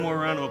More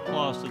round of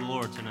applause to the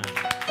Lord tonight.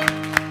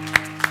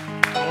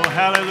 Oh,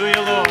 hallelujah,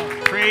 Lord.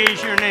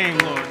 Praise your name,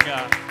 Lord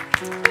God.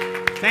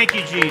 Thank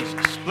you,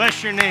 Jesus.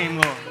 Bless your name,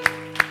 Lord.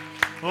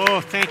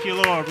 Oh, thank you,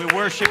 Lord. We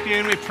worship you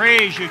and we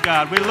praise you,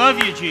 God. We love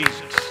you,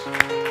 Jesus.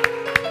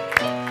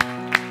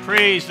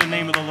 Praise the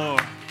name of the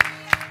Lord.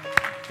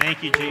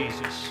 Thank you,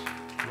 Jesus.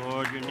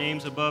 Lord, your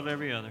name's above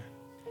every other.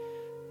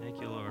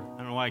 Thank you, Lord. I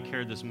don't know why I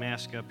carried this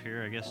mask up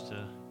here, I guess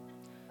to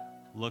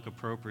look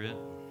appropriate.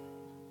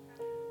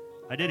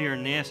 I did hear a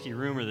nasty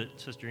rumor that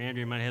Sister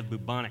Andrea might have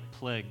bubonic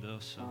plague, though,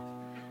 so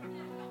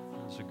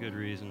that's a good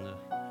reason to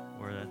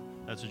wear that.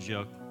 That's a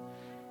joke.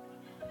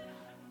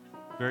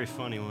 Very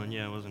funny one,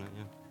 yeah, wasn't it?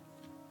 Yeah.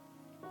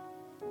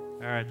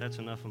 All right, that's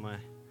enough of my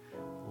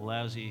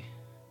lousy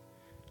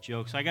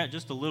jokes. I got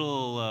just a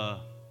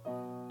little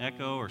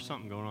echo or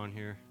something going on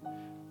here,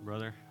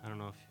 brother. I don't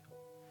know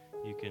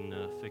if you can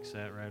fix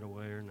that right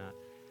away or not.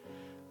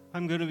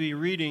 I'm going to be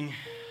reading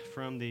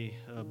from the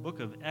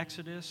book of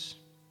Exodus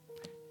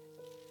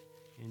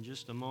in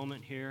just a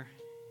moment here,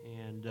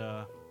 and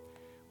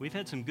we've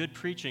had some good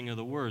preaching of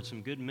the Word,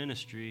 some good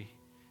ministry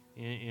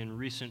in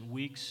recent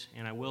weeks,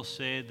 and I will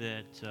say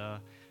that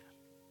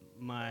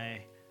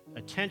my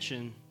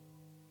attention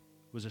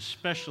was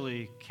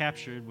especially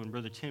captured when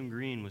Brother Tim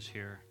Green was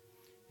here,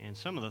 and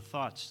some of the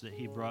thoughts that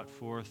he brought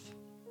forth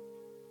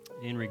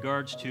in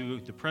regards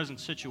to the present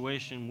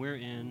situation we're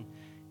in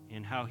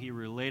and how he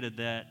related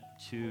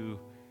that to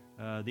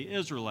the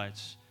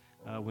Israelites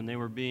when they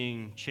were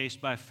being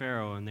chased by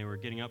Pharaoh and they were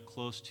getting up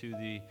close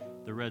to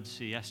the Red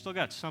Sea. I still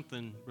got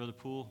something, Brother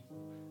Poole.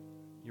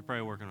 You're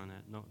probably working on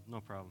that. No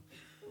problem.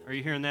 Are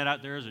you hearing that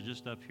out there, or is it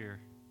just up here?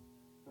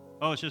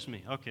 Oh, it's just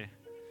me. Okay.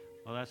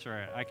 Well, that's all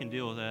right. I can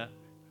deal with that.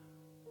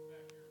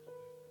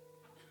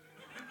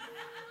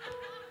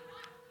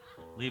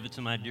 Leave it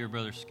to my dear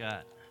brother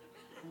Scott.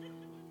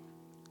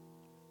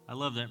 I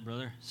love that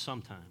brother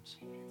sometimes.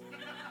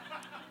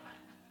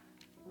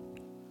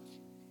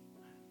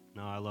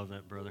 No, I love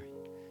that brother.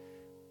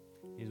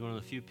 He's one of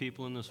the few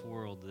people in this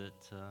world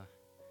that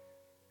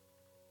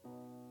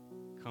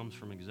comes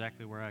from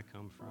exactly where I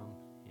come from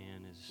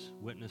and has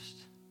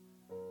witnessed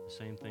the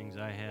same things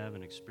I have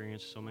and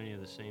experienced so many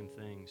of the same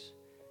things.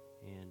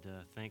 And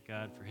thank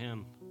God for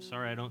him.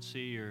 Sorry I don't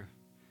see your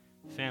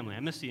family. I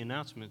missed the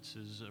announcements.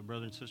 Is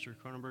brother and sister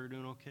Cronenberg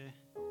doing okay?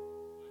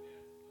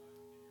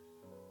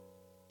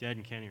 Dad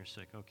and Kenny are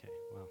sick. Okay,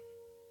 well.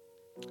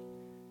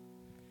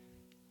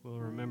 We'll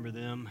remember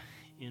them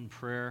in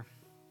prayer.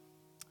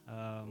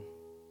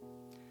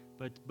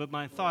 But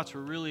my thoughts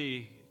were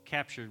really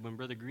captured when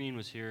Brother Green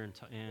was here,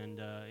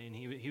 and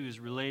he was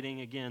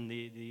relating again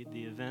the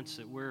events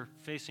that we're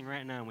facing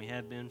right now, and we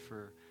have been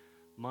for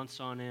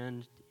months on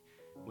end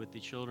with the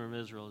children of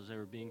Israel as they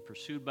were being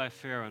pursued by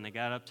Pharaoh, and they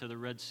got up to the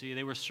Red Sea.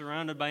 They were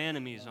surrounded by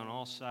enemies on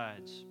all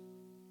sides,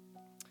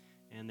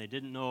 and they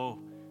didn't know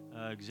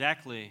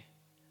exactly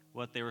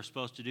what they were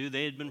supposed to do.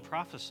 They had been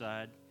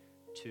prophesied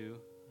to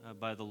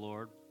by the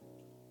Lord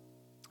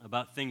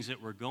about things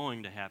that were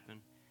going to happen,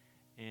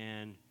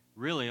 and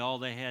really all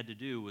they had to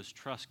do was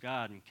trust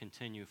God and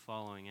continue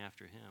following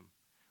after him.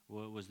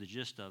 Well, it was the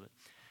gist of it.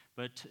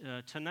 But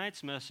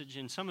tonight's message,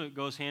 and some of it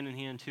goes hand in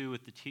hand too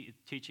with the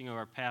teaching of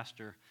our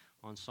pastor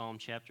on Psalm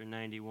chapter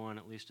 91,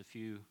 at least a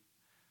few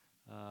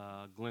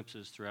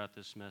glimpses throughout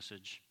this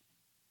message,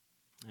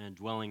 and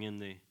dwelling in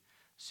the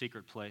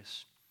secret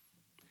place.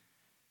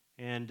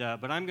 And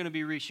but I'm going to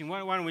be reaching, why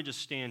don't we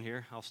just stand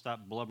here? I'll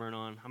stop blubbering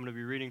on. I'm going to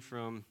be reading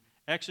from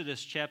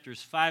Exodus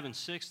chapters 5 and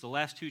 6, the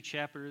last two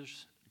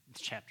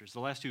the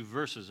last two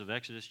verses of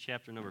Exodus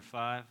chapter number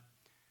 5,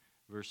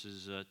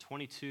 verses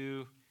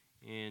 22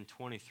 and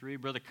 23.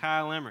 Brother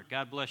Kyle Emmerich,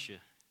 God bless you.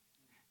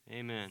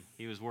 Amen.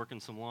 He was working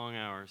some long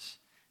hours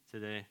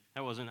today.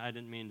 I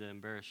didn't mean to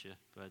embarrass you,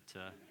 but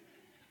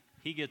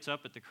he gets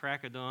up at the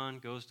crack of dawn,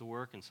 goes to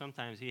work, and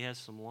sometimes he has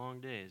some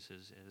long days,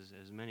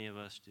 as many of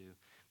us do.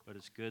 But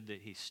it's good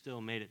that he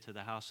still made it to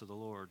the house of the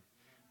Lord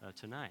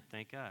tonight.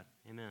 Thank God.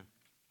 Amen.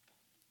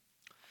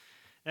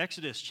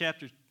 Exodus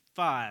chapter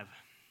 5,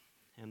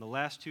 and the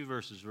last two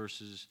verses,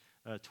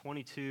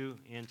 22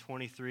 and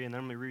 23, and then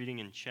I'm going to be reading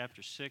in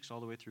chapter 6 all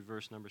the way through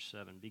verse number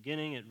 7,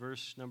 beginning at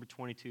verse number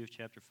 22 of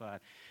chapter 5.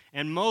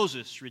 And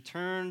Moses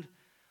returned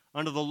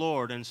unto the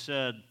Lord and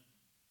said,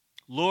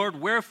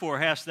 Lord, wherefore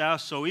hast thou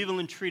so evil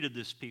entreated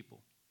this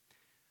people?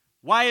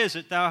 Why is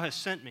it thou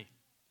hast sent me?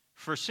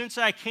 For since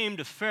I came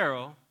to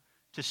Pharaoh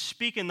to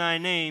speak in thy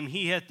name,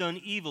 he hath done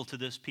evil to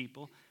this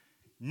people,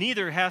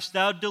 neither hast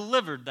thou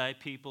delivered thy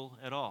people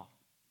at all.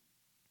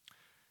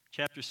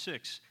 Chapter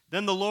 6.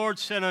 Then the Lord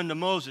said unto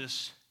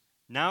Moses,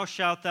 Now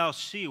shalt thou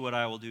see what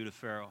I will do to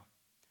Pharaoh.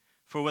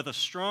 For with a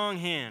strong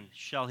hand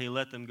shall he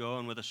let them go,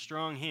 and with a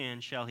strong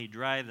hand shall he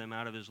drive them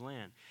out of his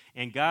land.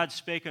 And God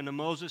spake unto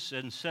Moses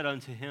and said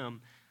unto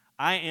him,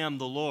 I am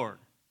the Lord.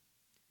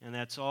 And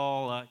that's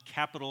all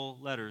capital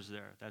letters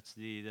there. That's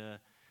the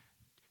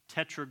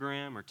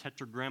tetragram or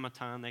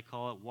tetragrammaton, they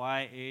call it,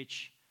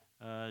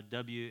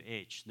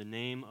 YHWH, the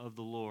name of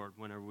the Lord,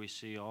 whenever we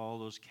see all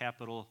those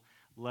capital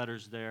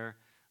letters there.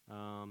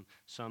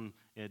 Some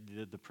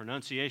The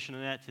pronunciation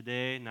of that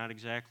today, not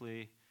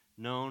exactly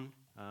known.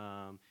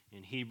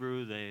 In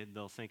Hebrew,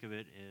 they'll think of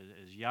it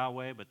as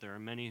Yahweh, but there are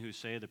many who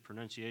say the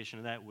pronunciation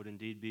of that would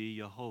indeed be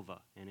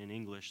Jehovah. And in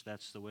English,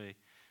 that's the way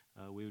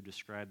we would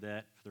describe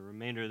that. For the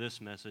remainder of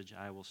this message,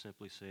 I will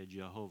simply say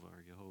Jehovah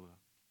or Jehovah.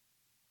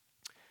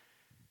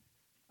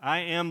 I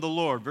am the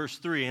Lord, verse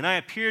 3, and I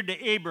appeared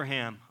to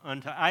Abraham,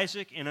 unto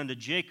Isaac, and unto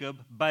Jacob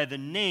by the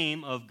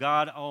name of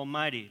God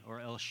Almighty, or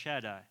El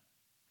Shaddai.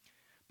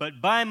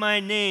 But by my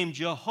name,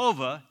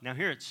 Jehovah, now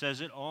here it says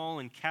it all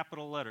in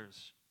capital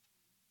letters,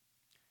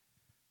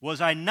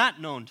 was I not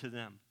known to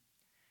them.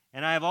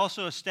 And I have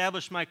also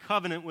established my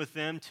covenant with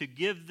them to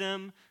give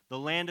them the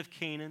land of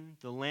Canaan,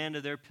 the land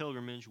of their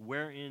pilgrimage,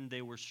 wherein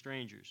they were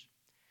strangers.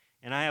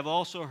 And I have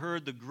also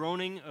heard the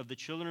groaning of the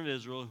children of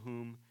Israel,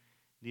 whom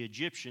the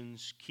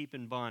Egyptians keep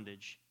in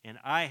bondage, and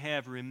I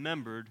have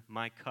remembered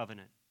my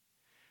covenant.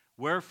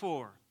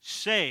 Wherefore,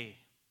 say,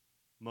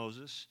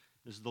 Moses,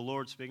 this is the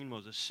Lord speaking to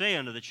Moses, say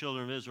unto the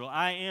children of Israel,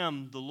 I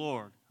am the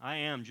Lord, I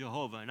am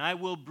Jehovah, and I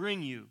will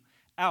bring you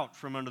out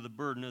from under the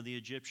burden of the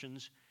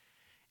Egyptians,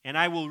 and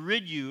I will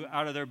rid you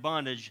out of their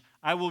bondage.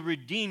 I will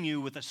redeem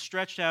you with a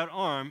stretched out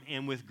arm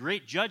and with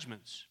great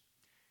judgments.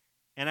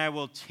 And I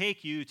will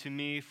take you to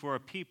me for a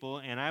people,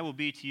 and I will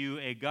be to you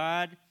a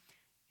God,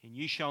 and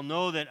ye shall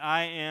know that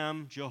I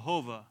am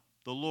Jehovah,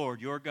 the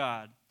Lord your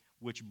God,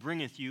 which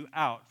bringeth you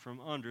out from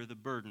under the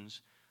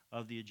burdens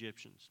of the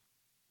Egyptians.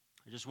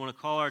 I just want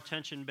to call our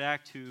attention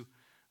back to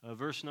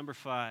verse number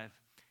 5.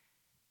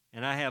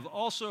 And I have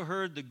also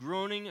heard the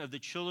groaning of the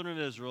children of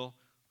Israel,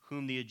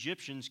 whom the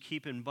Egyptians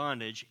keep in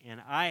bondage,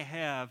 and I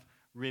have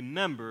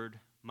remembered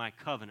my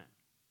covenant.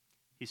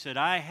 He said,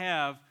 I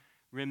have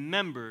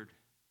remembered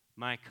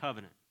my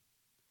covenant.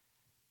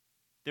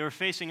 They were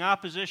facing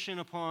opposition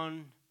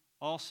upon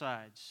all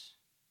sides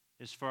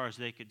as far as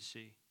they could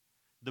see.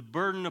 The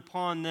burden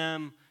upon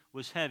them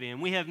was heavy.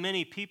 And we have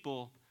many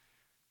people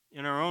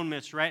in our own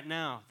midst right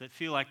now that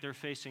feel like they're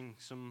facing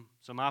some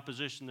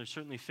opposition. They're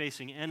certainly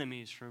facing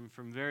enemies from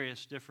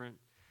various different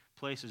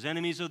places.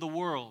 Enemies of the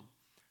world,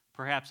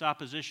 perhaps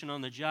opposition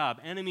on the job,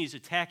 enemies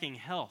attacking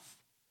health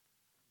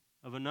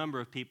of a number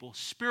of people,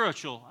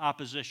 spiritual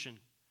opposition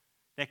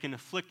that can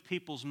afflict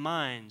people's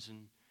minds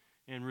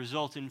and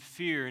result in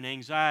fear and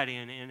anxiety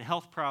and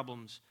health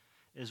problems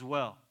as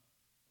well.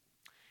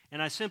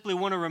 And I simply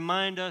want to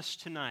remind us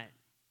tonight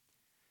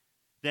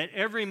that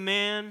every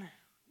man,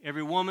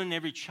 every woman,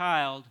 every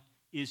child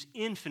is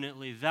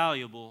infinitely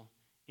valuable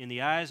in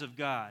the eyes of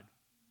God.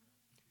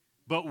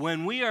 But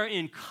when we are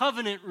in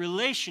covenant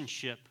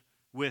relationship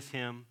with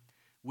Him,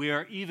 we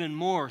are even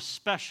more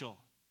special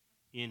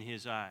in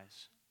His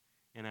eyes.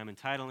 And I'm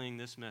entitling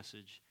this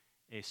message,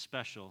 A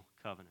Special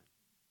Covenant.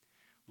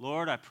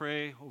 Lord, I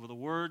pray over the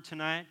Word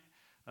tonight.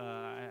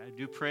 I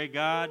do pray,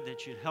 God,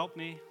 that you'd help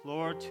me,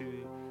 Lord,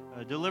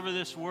 to deliver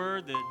this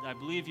word that I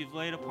believe you've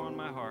laid upon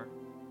my heart.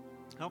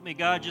 Help me,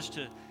 God, just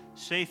to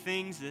say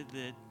things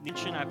that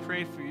mention. I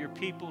pray for your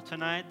people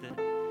tonight,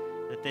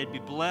 that they'd be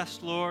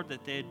blessed, Lord,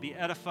 that they'd be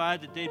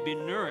edified, that they'd be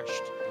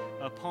nourished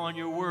upon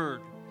your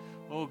word,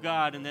 oh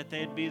God, and that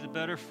they'd be the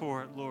better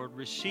for it, Lord,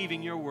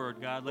 receiving your word,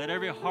 God. Let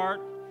every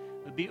heart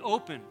be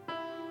open.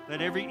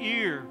 Let every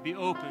ear be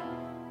open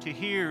to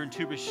hear and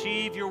to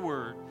receive your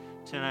word.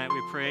 Tonight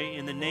we pray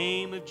in the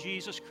name of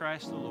Jesus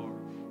Christ the Lord.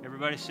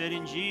 Everybody said,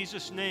 in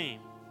Jesus' name.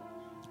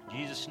 In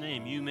Jesus'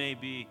 name, you may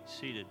be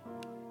seated.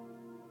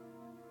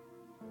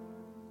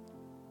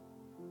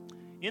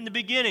 In the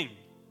beginning,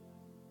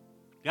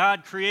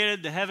 God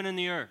created the heaven and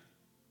the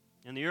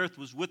earth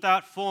was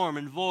without form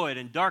and void,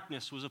 and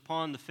darkness was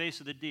upon the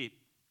face of the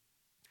deep.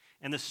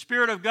 And the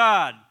Spirit of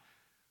God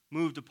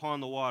moved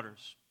upon the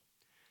waters.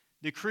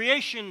 The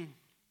creation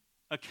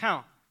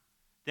account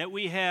that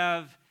we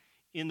have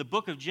in the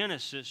book of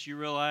Genesis, you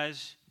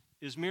realize,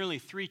 is merely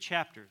 3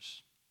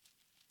 chapters.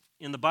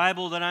 In the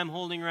Bible that I'm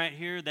holding right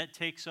here, that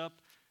takes up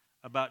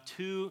about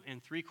 2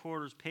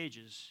 3/4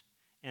 pages,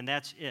 and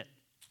that's it.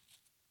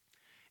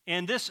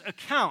 And this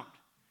account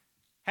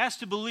has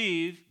to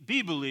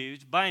be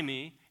believed by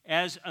me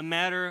as a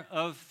matter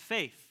of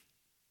faith.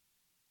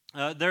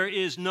 There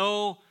is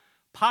no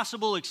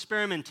possible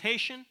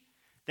experimentation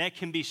that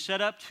can be set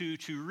up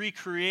to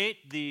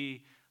recreate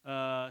the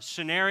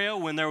scenario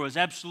when there was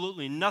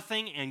absolutely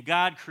nothing and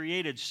God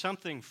created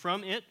something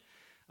from it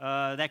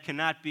that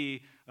cannot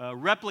be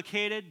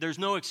replicated. There's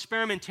no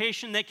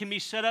experimentation that can be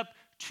set up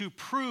to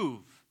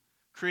prove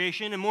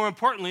creation. And more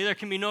importantly, there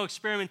can be no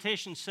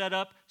experimentation set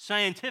up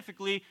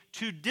scientifically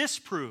to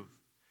disprove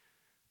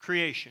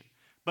creation.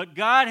 But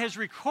God has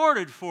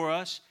recorded for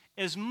us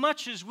as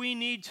much as we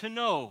need to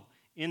know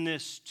in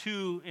this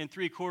 2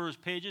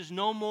 3/4 pages,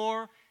 no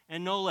more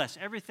and no less.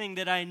 Everything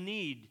that I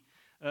need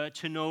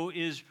to know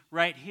is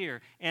right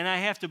here. And I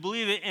have to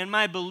believe it, and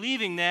my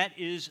believing that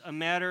is a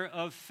matter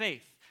of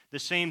faith. The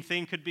same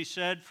thing could be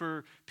said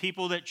for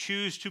people that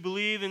choose to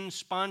believe in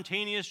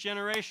spontaneous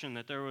generation,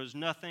 that there was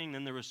nothing,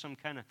 then there was some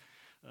kind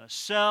of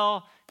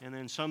cell, and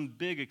then some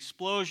big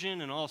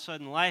explosion, and all of a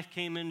sudden life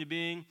came into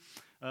being.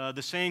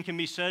 The same can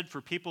be said for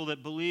people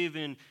that believe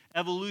in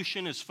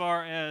evolution as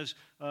far as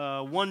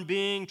one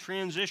being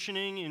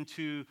transitioning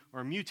into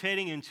or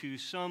mutating into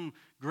some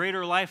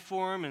greater life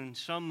form and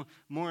some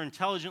more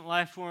intelligent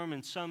life form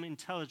and some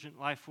intelligent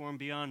life form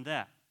beyond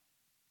that.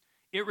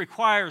 It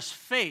requires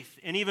faith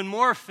and even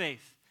more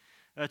faith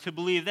to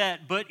believe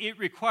that, but it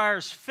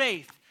requires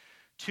faith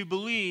to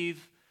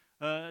believe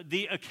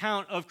the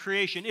account of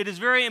creation. It is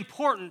very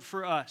important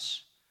for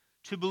us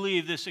to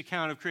believe this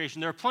account of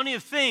creation. There are plenty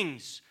of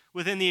things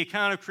within the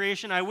account of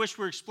creation I wish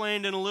were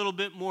explained in a little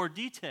bit more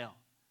detail.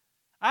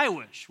 I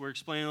wish were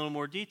explained in a little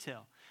more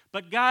detail.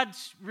 But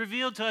God's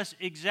revealed to us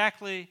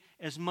exactly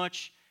as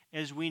much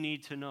as we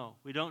need to know.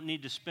 We don't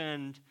need to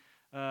spend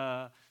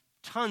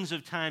tons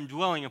of time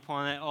dwelling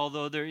upon that,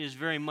 although there is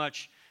very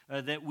much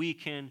that we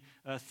can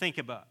think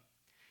about.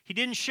 He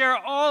didn't share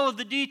all of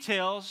the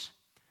details,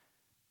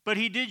 but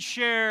he did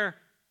share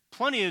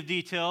plenty of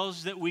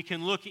details that we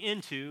can look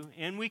into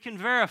and we can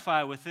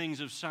verify with things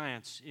of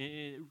science,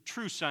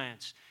 true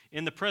science,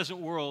 in the present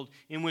world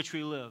in which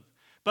we live.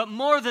 But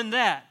more than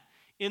that,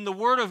 in the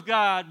Word of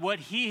God, what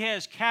he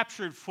has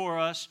captured for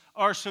us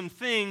are some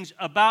things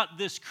about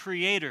this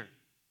Creator.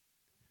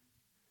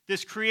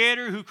 This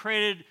Creator who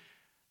created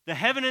the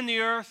heaven and the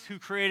earth, who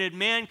created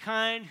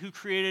mankind, who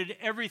created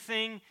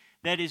everything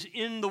that is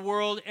in the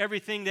world,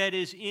 everything that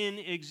is in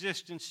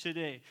existence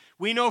today.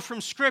 We know from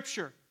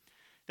Scripture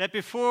that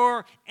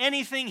before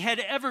anything had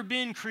ever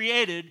been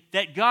created,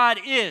 that God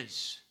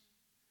is,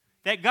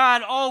 that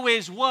God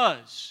always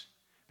was.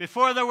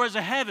 Before there was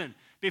a heaven,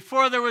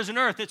 before there was an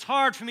earth. It's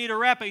hard for me to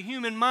wrap a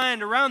human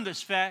mind around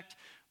this fact,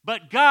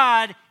 but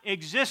God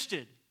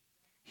existed.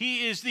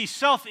 He is the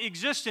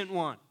self-existent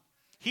one.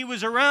 He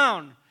was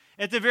around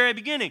at the very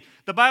beginning.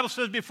 The Bible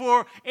says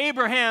before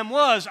Abraham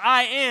was,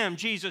 I am,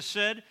 Jesus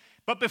said.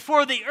 But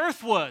before the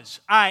earth was,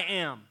 I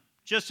am,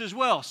 just as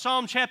well.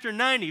 Psalm chapter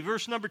 90,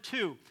 verse number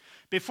 2.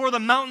 Before the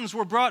mountains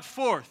were brought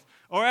forth,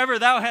 or ever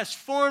thou hast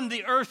formed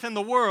the earth and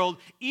the world,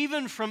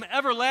 even from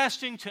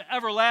everlasting to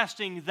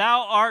everlasting,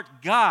 thou art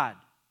God.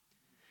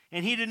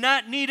 And he did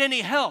not need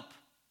any help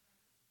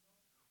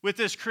with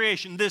this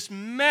creation, this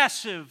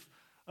massive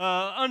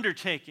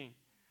undertaking.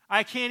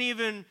 I can't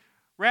even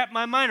wrap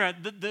my mind around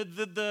it.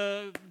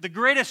 The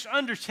greatest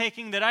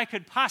undertaking that I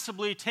could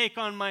possibly take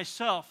on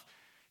myself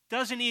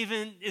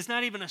is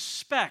not even a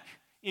speck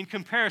in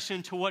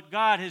comparison to what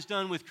God has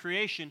done with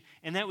creation,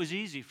 and that was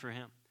easy for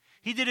him.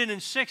 He did it in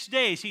 6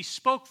 days. He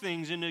spoke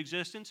things into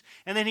existence,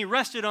 and then he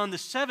rested on the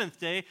seventh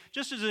day.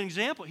 Just as an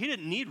example, he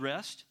didn't need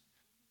rest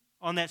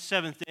on that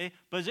seventh day,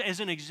 but as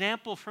an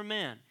example for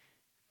man.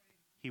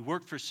 He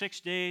worked for 6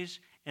 days,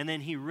 and then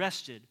he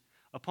rested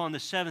upon the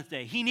seventh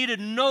day. He needed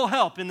no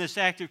help in this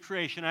act of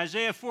creation.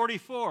 Isaiah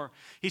 44,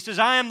 he says,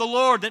 I am the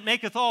Lord that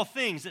maketh all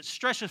things, that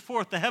stretcheth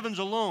forth the heavens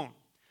alone,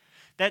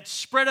 that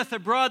spreadeth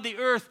abroad the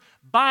earth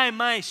by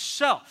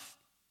myself.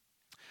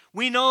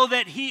 We know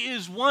that he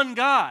is one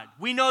God.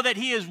 We know that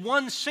he is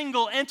one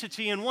single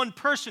entity and one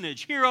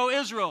personage. Hear, O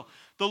Israel,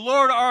 the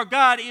Lord our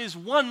God is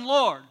one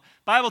Lord.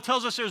 Bible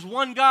tells us there's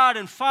one God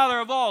and Father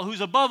of all,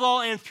 who's above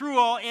all and through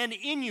all and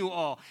in you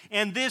all.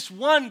 And this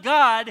one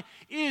God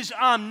is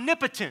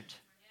omnipotent.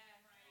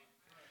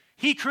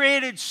 He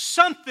created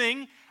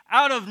something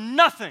out of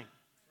nothing.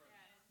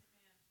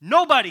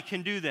 Nobody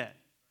can do that.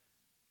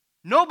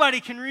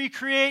 Nobody can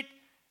recreate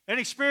an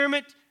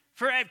experiment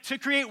to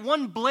create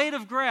one blade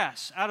of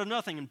grass out of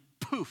nothing, and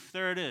poof,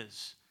 there it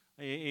is.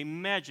 A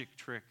magic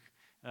trick.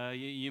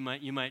 You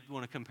might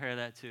want to compare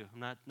that to.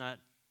 I'm not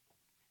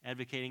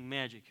advocating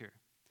magic here.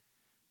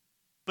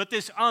 But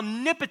this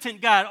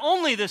omnipotent God,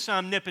 only this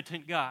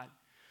omnipotent God,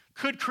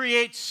 could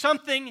create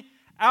something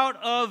out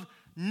of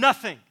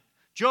nothing.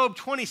 Job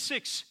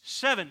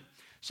 26:7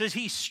 says,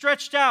 he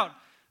stretched out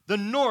the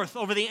north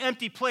over the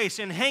empty place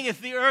and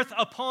hangeth the earth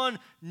upon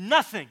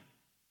nothing.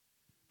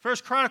 1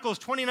 Chronicles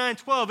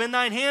 29:12, in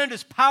thine hand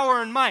is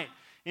power and might,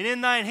 and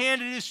in thine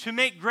hand it is to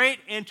make great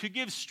and to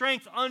give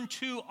strength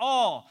unto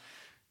all.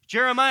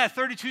 Jeremiah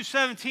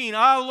 32:17,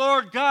 O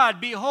Lord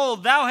God,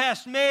 behold, thou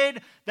hast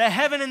made the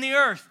heaven and the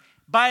earth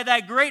by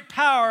thy great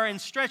power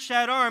and stretched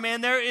out arm,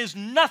 and there is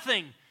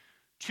nothing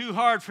too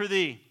hard for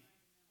thee.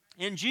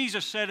 And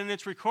Jesus said, and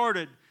it's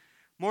recorded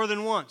more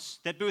than once,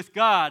 that with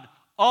God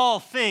all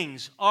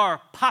things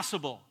are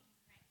possible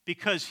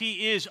because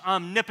he is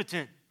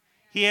omnipotent.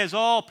 He has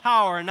all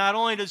power, and not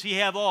only does he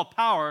have all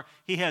power,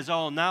 he has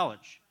all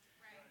knowledge.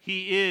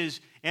 He is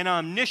an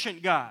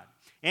omniscient God,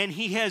 and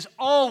he has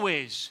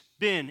always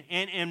been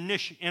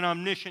an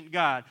omniscient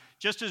God,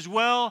 just as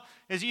well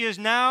as he is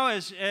now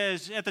as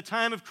at the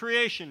time of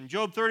creation.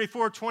 Job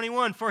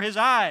 34:21, for his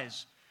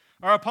eyes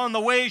are upon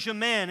the ways of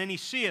man, and he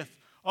seeth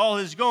all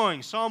his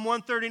goings. Psalm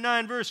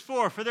 139, verse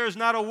 4, for there is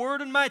not a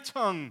word in my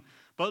tongue,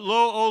 but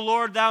lo, O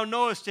Lord, thou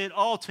knowest it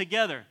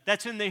altogether.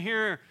 That's in the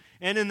here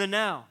and in the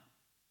now.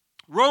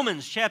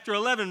 Romans chapter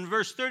 11,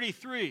 verse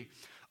 33,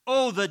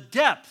 oh, the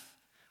depth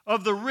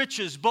of the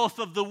riches, both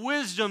of the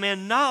wisdom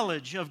and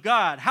knowledge of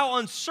God. How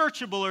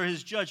unsearchable are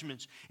His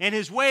judgments, and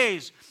His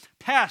ways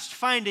past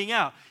finding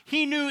out.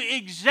 He knew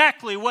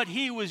exactly what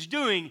He was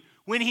doing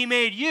when He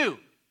made you.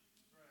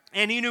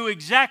 And He knew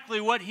exactly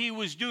what He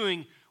was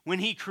doing when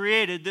He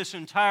created this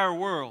entire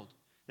world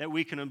that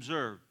we can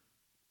observe.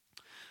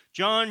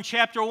 John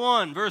chapter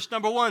 1, verse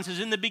number 1 says,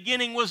 "In the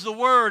beginning was the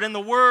Word, and the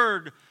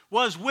Word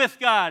was with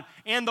God,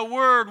 and the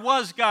Word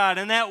was God."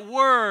 And that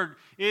Word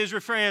is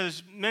referring,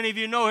 as many of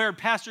you know here,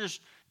 pastors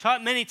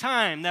taught many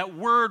times, that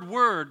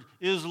word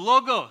is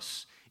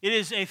logos. It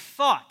is a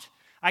thought.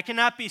 I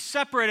cannot be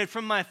separated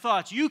from my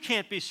thoughts. You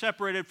can't be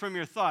separated from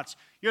your thoughts.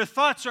 Your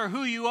thoughts are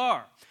who you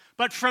are.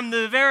 But from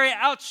the very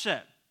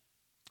outset,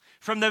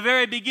 from the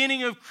very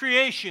beginning of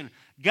creation,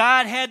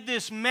 God had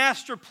this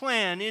master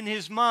plan in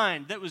His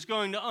mind that was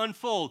going to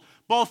unfold,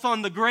 both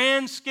on the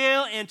grand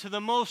scale and to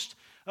the most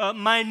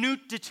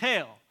minute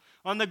detail.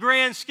 On the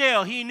grand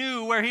scale, He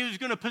knew where He was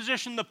going to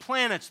position the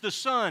planets, the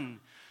sun,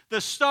 the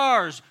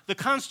stars, the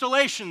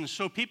constellations,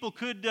 so people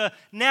could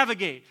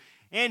navigate.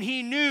 And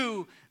He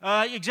knew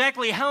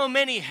exactly how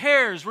many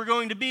hairs were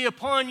going to be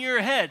upon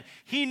your head.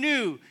 He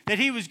knew that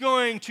He was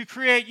going to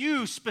create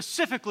you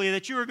specifically,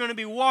 that you were going to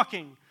be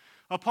walking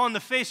upon the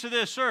face of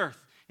this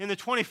earth in the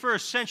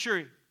 21st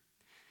century.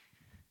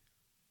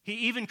 He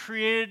even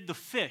created the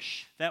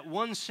fish, that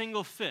one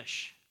single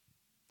fish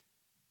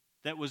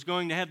that was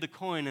going to have the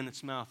coin in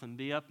its mouth and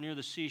be up near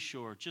the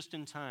seashore just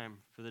in time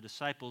for the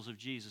disciples of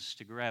Jesus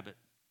to grab it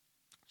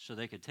so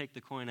they could take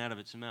the coin out of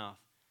its mouth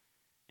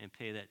and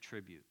pay that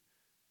tribute.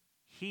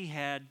 He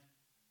had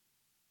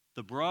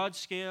the broad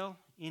scale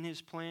in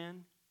His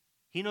plan.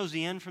 He knows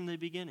the end from the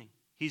beginning.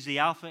 He's the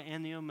Alpha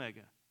and the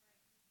Omega.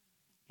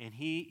 And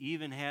He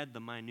even had the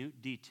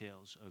minute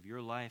details of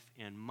your life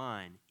and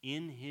mine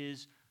in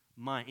His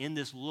mind, in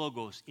this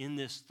logos, in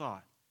this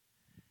thought,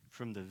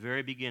 from the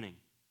very beginning.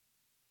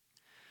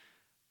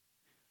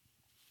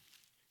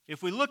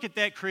 If we look at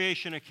that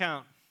creation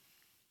account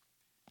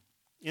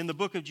in the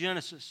book of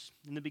Genesis,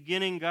 in the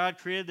beginning, God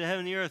created the heaven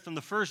and the earth. On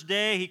the first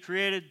day, He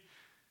created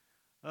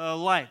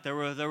light. There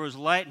was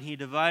light, and He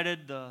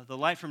divided the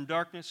light from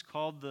darkness,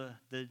 called the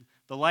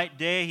light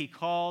day. He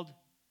called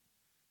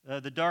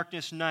the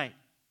darkness night.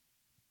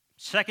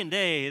 Second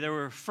day, there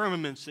were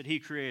firmaments that He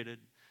created,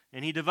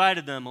 and He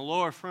divided them, a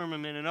lower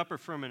firmament and an upper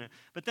firmament.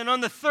 But then on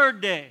the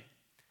third day,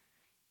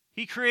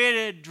 He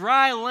created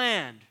dry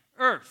land,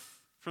 earth,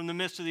 from the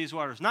midst of these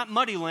waters. Not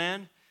muddy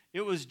land,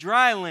 it was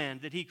dry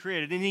land that He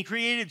created. And He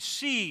created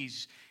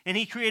seas, and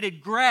He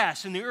created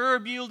grass, and the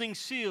herb-yielding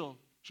seed,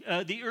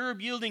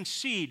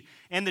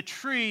 and the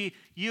tree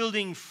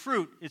yielding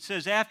fruit. It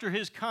says, after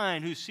His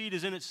kind, whose seed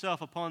is in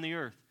itself upon the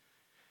earth.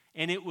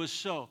 And it was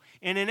so.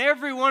 And in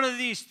every one of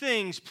these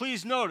things,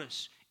 please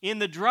notice, in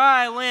the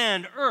dry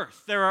land,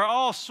 earth, there are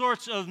all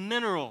sorts of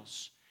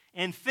minerals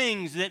and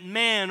things that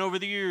man over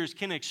the years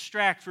can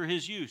extract for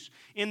his use.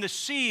 In the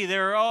sea,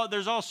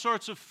 there's all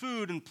sorts of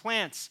food and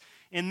plants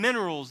and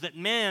minerals that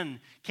man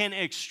can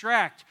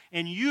extract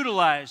and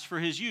utilize for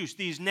his use,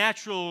 these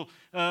natural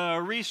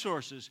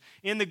resources.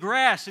 In the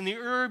grass, in the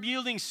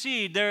herb-yielding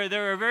seed,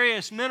 there are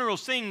various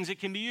minerals, things that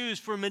can be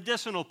used for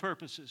medicinal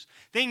purposes,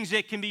 things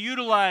that can be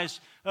utilized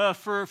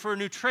for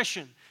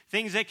nutrition,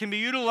 things that can be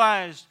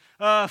utilized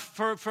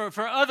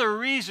for other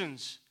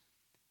reasons.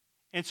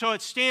 And so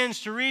it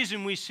stands to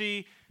reason, we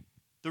see,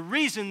 the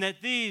reason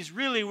that these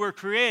really were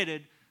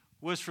created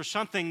was for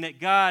something that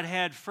God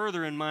had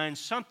further in mind,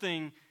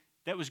 something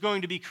that was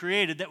going to be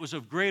created that was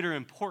of greater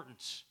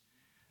importance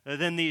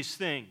than these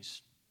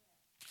things.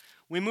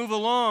 We move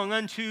along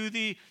unto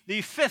the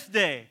fifth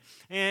day,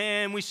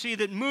 and we see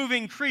that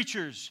moving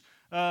creatures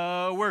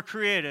were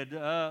created.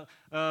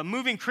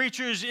 Moving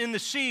creatures in the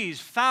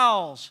seas,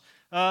 fowls,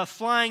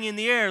 flying in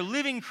the air,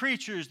 living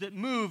creatures that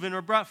move and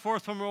are brought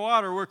forth from the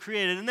water were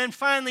created. And then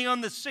finally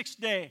on the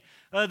sixth day,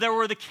 there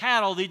were the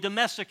cattle, the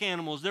domestic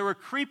animals. There were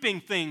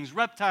creeping things,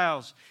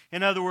 reptiles,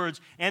 in other words.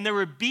 And there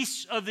were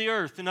beasts of the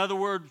earth, in other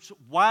words,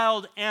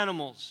 wild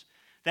animals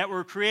that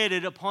were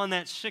created upon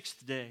that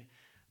sixth day.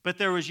 But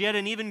there was yet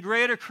an even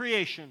greater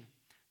creation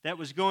that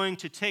was going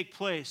to take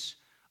place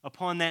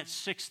upon that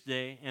sixth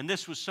day. And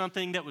this was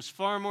something that was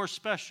far more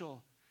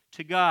special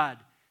to God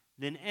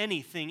than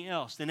anything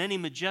else, than any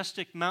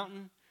majestic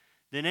mountain,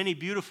 than any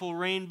beautiful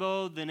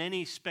rainbow, than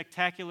any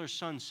spectacular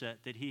sunset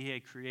that He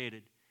had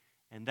created.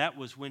 And that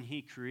was when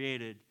He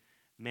created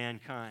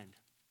mankind.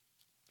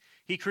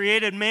 He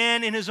created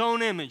man in His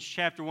own image.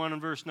 Chapter 1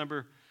 and verse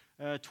number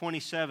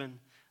 27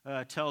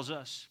 tells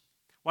us.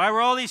 Why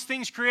were all these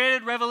things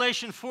created?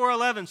 Revelation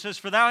 4:11 says,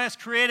 "For Thou hast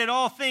created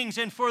all things,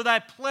 and for Thy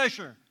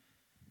pleasure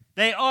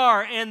they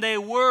are and they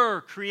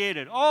were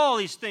created." All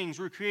these things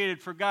were created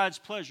for God's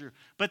pleasure.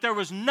 But there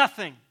was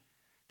nothing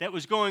that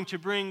was going to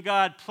bring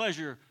God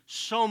pleasure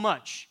so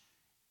much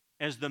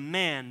as the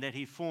man that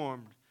He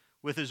formed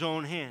with His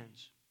own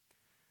hands.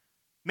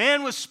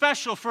 Man was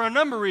special for a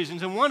number of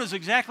reasons, and one is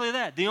exactly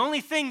that. The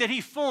only thing that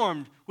He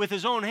formed with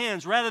His own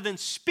hands, rather than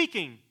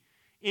speaking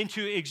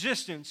into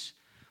existence,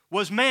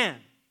 was man.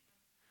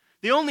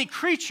 The only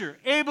creature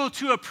able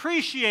to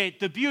appreciate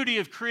the beauty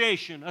of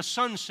creation, a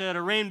sunset,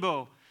 a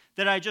rainbow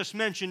that I just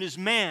mentioned, is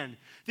man.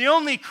 The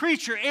only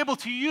creature able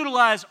to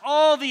utilize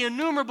all the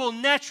innumerable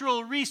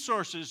natural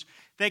resources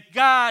that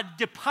God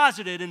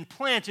deposited and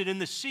planted in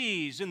the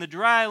seas, in the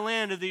dry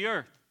land of the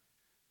earth,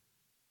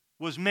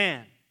 was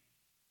man.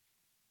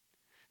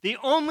 The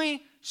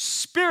only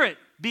spirit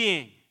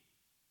being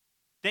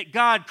that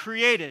God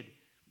created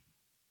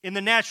in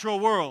the natural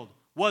world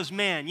was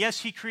man. Yes,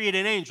 He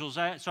created angels,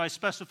 so I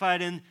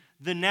specified in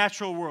the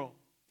natural world.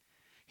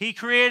 He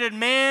created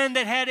man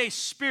that had a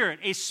spirit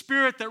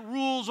that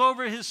rules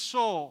over his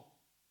soul,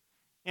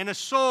 and a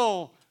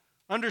soul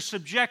under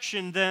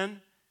subjection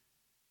then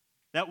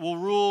that will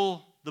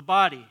rule the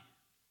body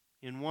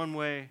in one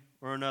way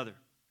or another.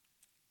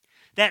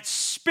 That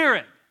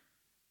spirit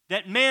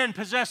that man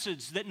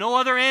possesses, that no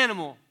other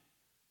animal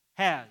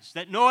has,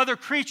 that no other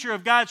creature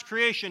of God's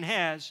creation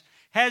has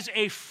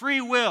a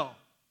free will,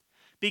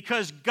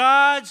 because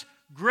God's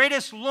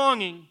greatest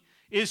longing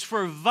is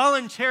for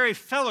voluntary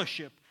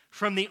fellowship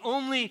from the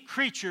only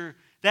creature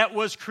that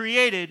was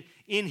created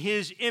in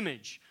His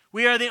image.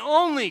 We are the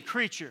only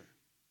creature.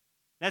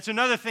 That's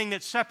another thing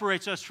that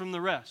separates us from the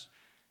rest,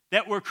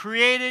 that were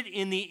created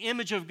in the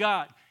image of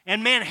God.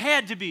 And man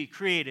had to be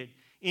created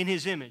in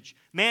His image.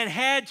 Man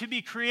had to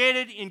be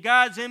created in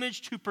God's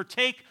image to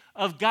partake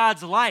of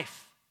God's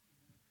life.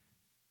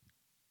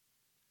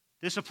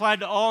 This applied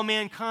to all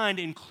mankind,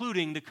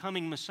 including the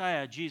coming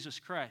Messiah, Jesus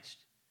Christ.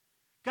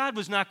 God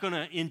was not going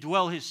to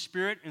indwell His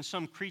Spirit in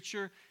some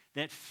creature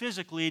that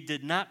physically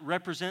did not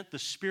represent the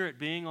Spirit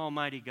being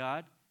Almighty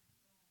God.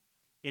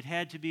 It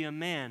had to be a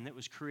man that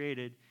was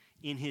created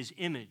in His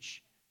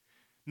image.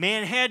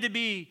 Man had to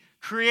be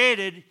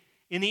created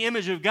in the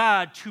image of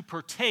God to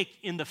partake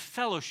in the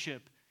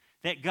fellowship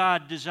that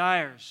God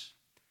desires.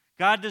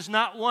 God does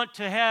not want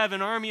to have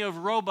an army of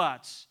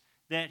robots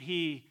that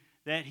He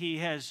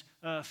has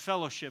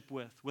fellowship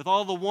with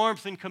all the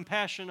warmth and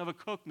compassion of a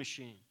Coke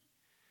machine.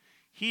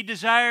 He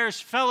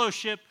desires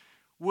fellowship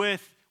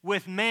with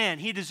man.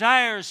 He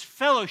desires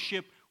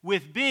fellowship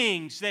with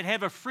beings that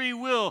have a free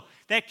will,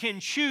 that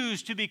can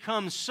choose to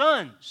become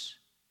sons,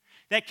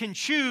 that can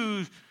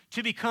choose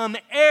to become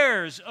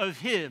heirs of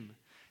Him,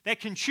 that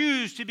can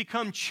choose to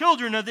become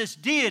children of this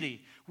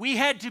deity. We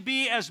had to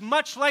be as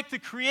much like the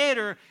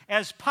Creator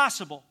as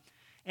possible.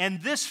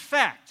 And this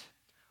fact,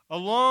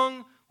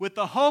 along with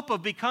the hope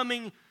of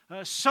becoming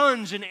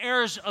sons and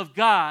heirs of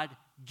God,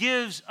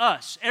 gives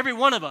us, every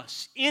one of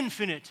us,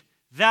 infinite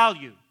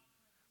value.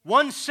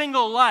 One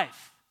single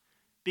life,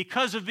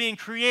 because of being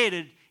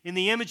created in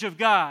the image of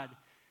God,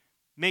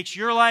 makes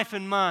your life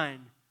and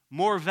mine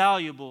more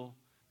valuable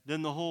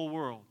than the whole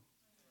world.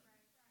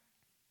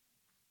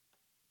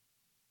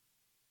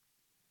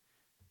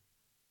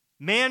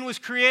 Man was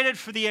created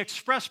for the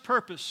express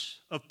purpose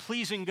of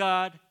pleasing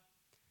God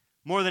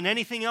more than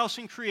anything else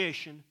in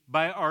creation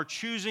by our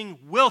choosing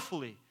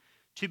willfully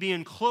to be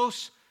in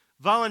close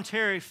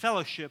voluntary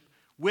fellowship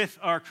with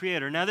our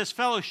Creator. Now, this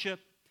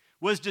fellowship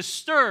was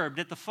disturbed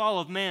at the fall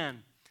of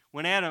man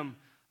when Adam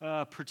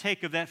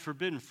partake of that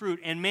forbidden fruit,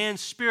 and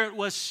man's spirit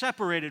was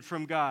separated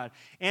from God.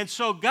 And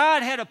so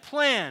God had a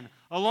plan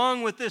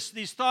along with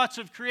these thoughts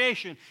of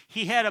creation.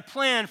 He had a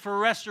plan for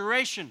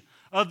restoration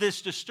of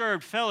this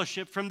disturbed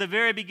fellowship from the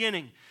very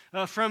beginning,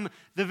 from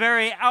the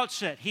very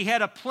outset. He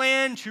had a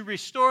plan to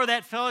restore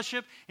that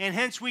fellowship, and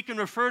hence we can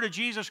refer to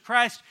Jesus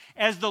Christ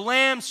as the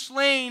Lamb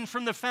slain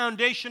from the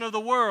foundation of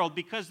the world,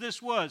 because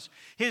this was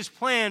His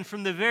plan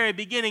from the very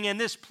beginning, and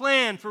this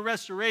plan for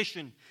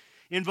restoration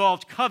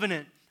involved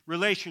covenant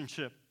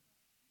relationship.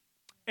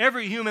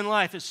 Every human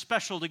life is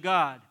special to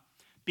God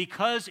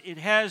because it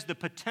has the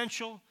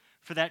potential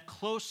for that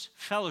close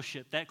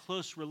fellowship, that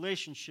close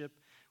relationship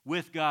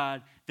with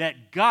God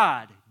that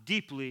God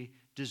deeply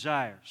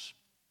desires.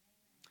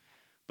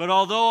 But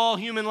although all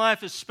human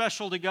life is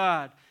special to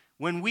God,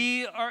 when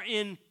we are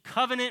in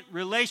covenant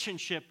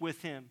relationship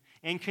with Him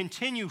and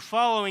continue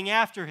following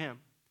after Him,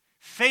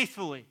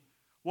 faithfully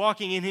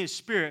walking in His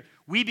Spirit,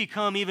 we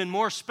become even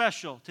more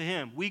special to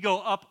Him. We go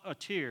up a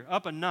tier,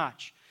 up a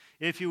notch,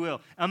 if you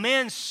will. A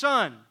man's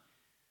son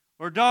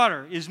or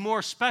daughter is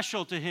more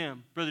special to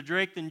him, Brother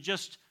Drake, than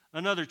just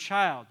another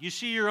child. You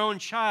see your own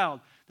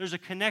child, there's a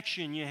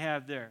connection you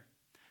have there.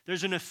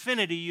 There's an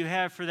affinity you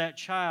have for that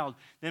child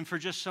than for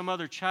just some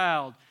other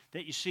child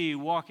that you see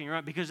walking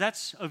around, because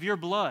that's of your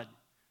blood.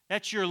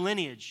 That's your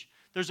lineage.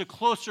 There's a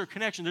closer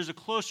connection. There's a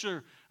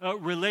closer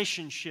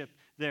relationship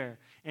there.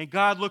 And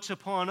God looks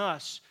upon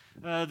us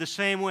the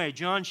same way.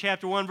 John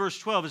chapter 1, verse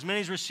 12, as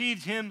many as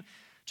received Him,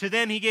 to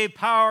them He gave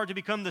power to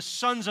become the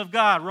sons of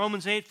God.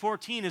 Romans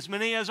 8:14, as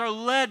many as are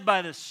led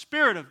by the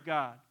Spirit of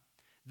God,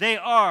 they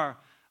are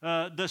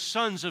the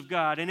sons of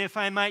God. And if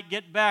I might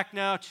get back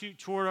now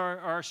toward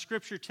our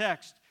scripture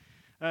text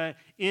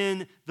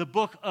in the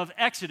book of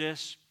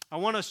Exodus, I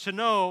want us to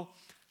know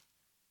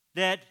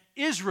that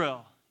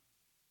Israel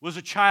was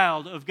a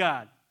child of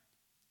God.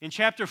 In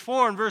chapter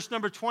 4 and verse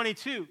number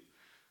 22,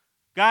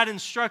 God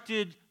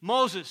instructed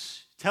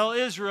Moses, tell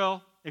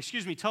Israel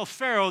tell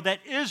Pharaoh that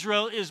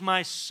Israel is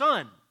my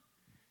son,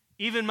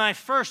 even my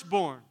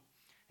firstborn.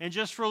 And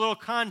just for a little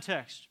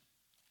context,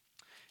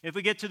 if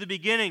we get to the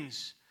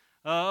beginnings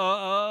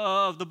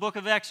of the book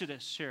of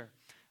Exodus here,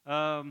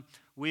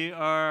 we've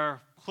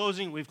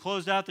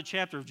closed out the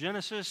chapter of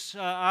Genesis,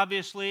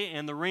 obviously,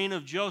 and the reign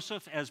of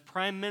Joseph as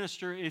prime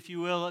minister, if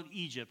you will, of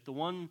Egypt, the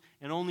one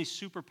and only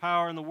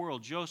superpower in the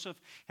world. Joseph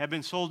had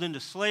been sold into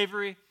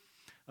slavery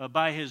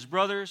by his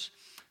brothers.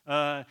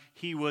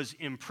 He was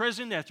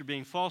imprisoned after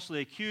being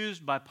falsely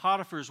accused by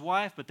Potiphar's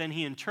wife, but then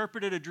he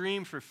interpreted a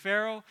dream for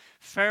Pharaoh.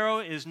 Pharaoh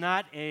is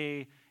not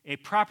a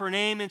proper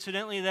name,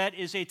 incidentally. That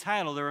is a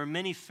title. There are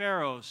many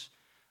pharaohs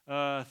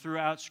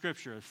throughout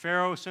Scripture.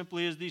 Pharaoh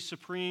simply is the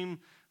supreme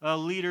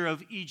leader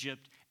of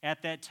Egypt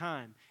at that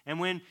time. And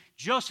when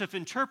Joseph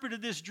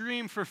interpreted this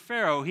dream for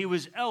Pharaoh, he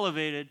was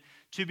elevated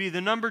to be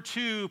the number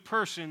 2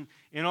 person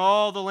in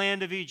all the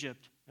land of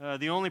Egypt.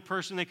 The only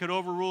person that could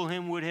overrule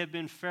him would have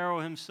been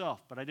Pharaoh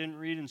himself. But I didn't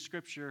read in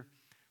Scripture,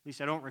 at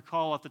least I don't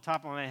recall off the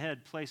top of my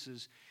head,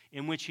 places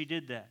in which he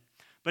did that.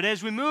 But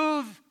as we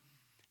move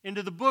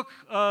into the book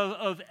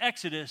of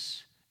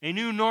Exodus, a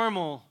new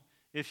normal,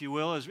 if you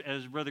will,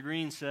 as Brother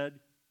Green said,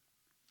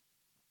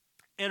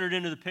 entered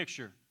into the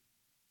picture.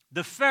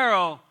 The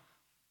Pharaoh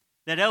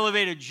that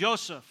elevated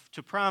Joseph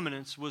to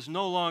prominence was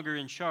no longer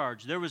in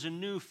charge. There was a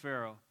new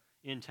Pharaoh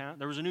in town.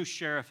 There was a new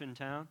sheriff in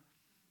town.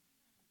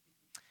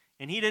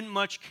 And he didn't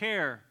much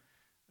care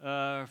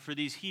for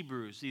these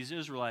Hebrews, these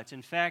Israelites.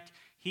 In fact,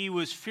 he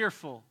was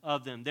fearful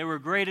of them. They were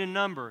great in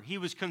number. He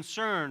was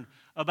concerned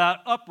about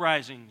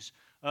uprisings,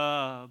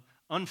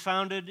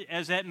 unfounded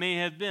as that may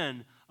have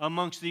been,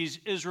 amongst these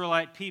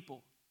Israelite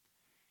people.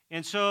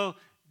 And so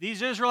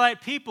these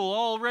Israelite people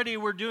already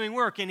were doing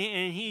work, and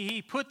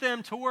he put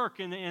them to work,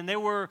 and they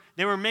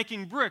were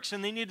making bricks,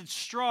 and they needed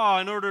straw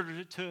in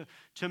order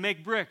to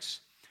make bricks.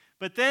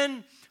 But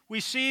then we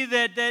see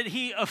that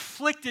he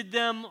afflicted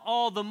them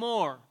all the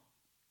more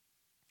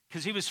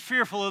because he was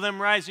fearful of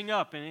them rising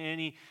up.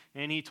 And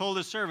he told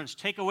his servants,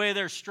 take away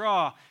their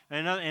straw.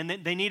 And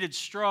they needed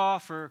straw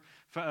for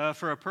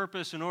a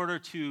purpose in order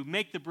to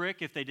make the brick.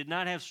 If they did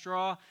not have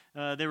straw,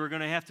 they were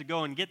going to have to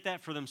go and get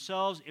that for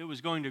themselves. It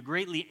was going to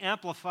greatly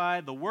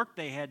amplify the work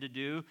they had to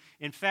do.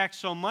 In fact,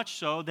 so much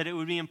so that it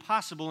would be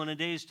impossible in a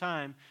day's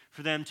time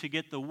for them to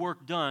get the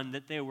work done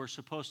that they were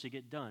supposed to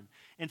get done.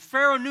 And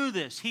Pharaoh knew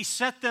this. He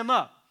set them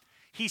up.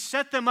 He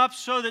set them up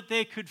so that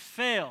they could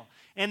fail.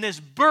 And this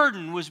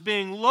burden was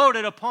being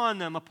loaded upon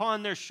them,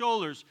 upon their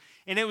shoulders.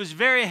 And it was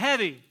very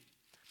heavy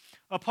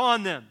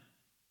upon them.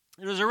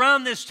 It was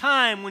around this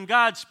time when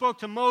God spoke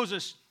to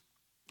Moses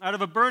out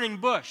of a burning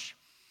bush.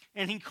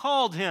 And he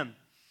called him.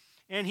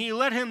 And he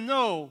let him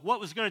know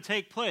what was going to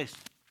take place.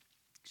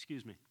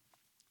 Excuse me.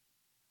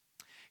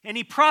 And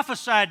he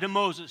prophesied to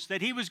Moses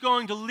that he was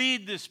going to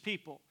lead this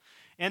people.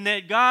 And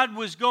that God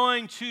was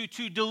going to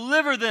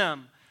deliver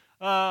them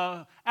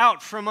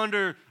out from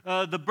under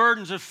the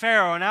burdens of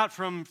Pharaoh and out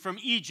from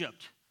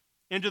Egypt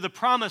into the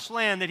promised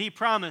land that he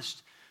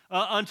promised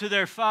unto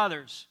their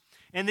fathers.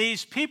 And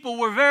these people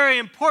were very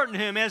important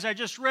to him, as I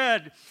just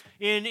read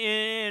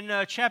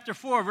in chapter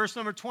 4, verse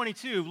number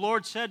 22. The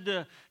Lord said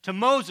to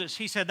Moses,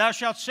 he said, thou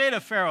shalt say to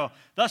Pharaoh,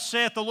 thus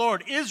saith the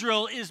Lord,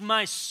 Israel is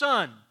my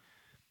son,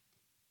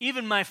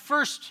 even my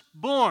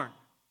firstborn.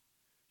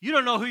 You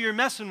don't know who you're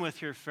messing with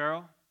here,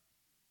 Pharaoh.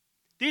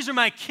 These are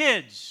my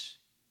kids.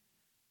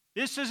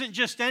 This isn't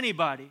just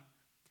anybody.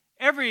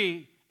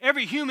 Every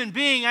human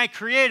being I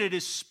created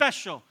is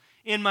special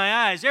in my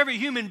eyes. Every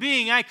human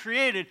being I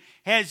created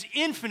has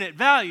infinite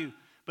value.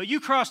 But you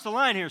crossed the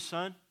line here,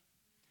 son.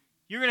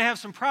 You're going to have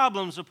some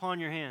problems upon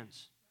your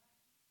hands.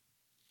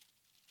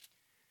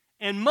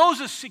 And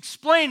Moses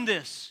explained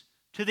this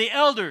to the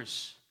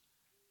elders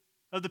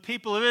of the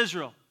people of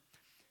Israel.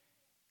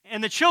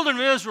 And the children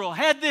of Israel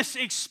had this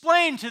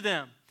explained to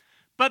them.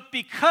 But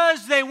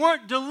because they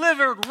weren't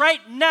delivered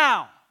right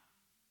now,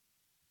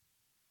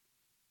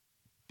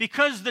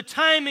 because the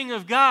timing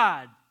of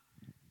God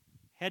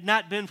had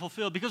not been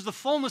fulfilled, because the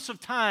fullness of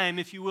time,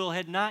 if you will,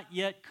 had not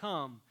yet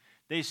come,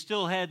 they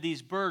still had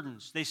these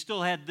burdens. They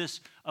still had this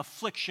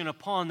affliction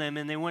upon them,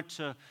 and they went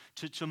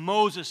to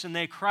Moses and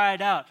they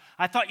cried out,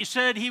 I thought you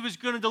said he was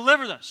going to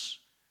deliver us.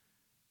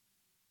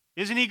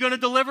 Isn't he going to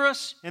deliver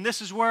us? And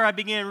this is where I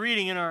began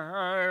reading in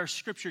our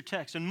scripture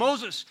text. And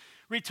Moses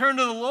returned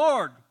to the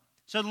Lord,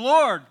 said,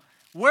 Lord,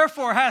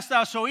 wherefore hast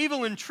thou so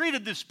evil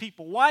entreated this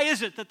people? Why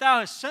is it that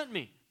thou hast sent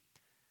me?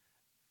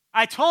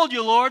 I told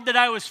you, Lord, that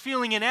I was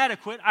feeling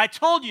inadequate. I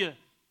told you.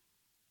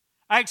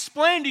 I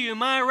explained to you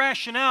my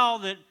rationale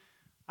that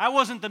I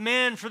wasn't the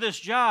man for this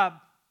job,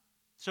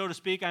 so to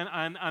speak.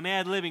 I'm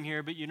ad-libbing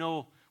here, but you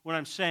know what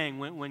I'm saying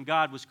when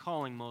God was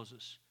calling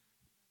Moses.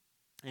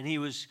 And he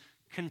was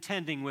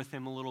contending with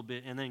him a little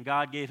bit, and then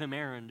God gave him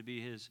Aaron to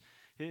be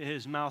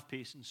his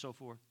mouthpiece and so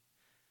forth.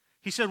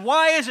 He said,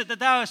 why is it that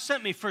thou hast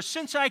sent me? For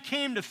since I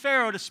came to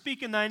Pharaoh to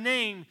speak in thy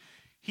name,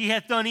 he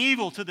hath done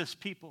evil to this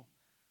people.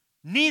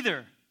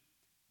 Neither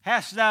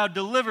hast thou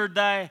delivered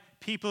thy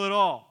people at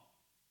all.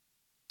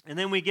 And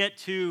then we get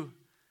to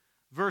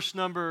verse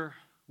number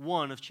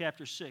 1 of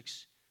chapter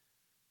 6.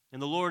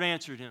 And the Lord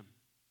answered him,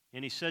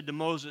 and he said to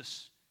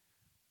Moses,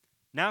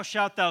 now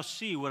shalt thou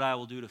see what I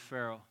will do to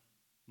Pharaoh,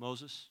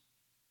 Moses.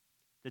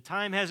 The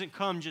time hasn't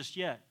come just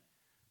yet,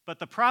 but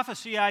the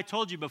prophecy I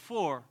told you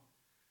before,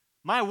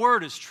 my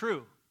word is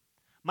true.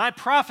 My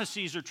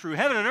prophecies are true.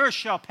 Heaven and earth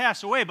shall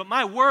pass away, but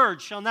my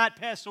word shall not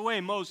pass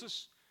away,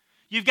 Moses.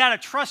 You've got to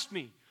trust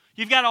me.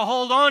 You've got to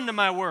hold on to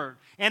my word.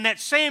 And that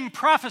same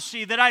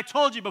prophecy that I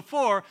told you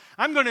before,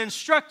 I'm going to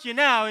instruct you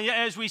now,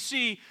 as we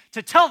see,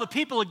 to tell the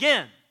people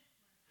again.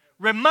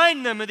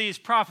 Remind them of these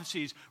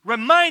prophecies.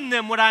 Remind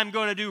them what I'm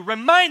going to do.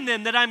 Remind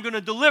them that I'm going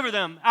to deliver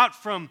them out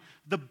from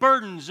the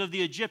burdens of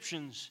the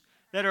Egyptians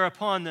that are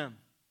upon them.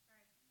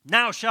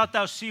 Now shalt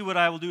thou see what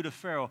I will do to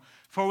Pharaoh.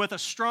 For with a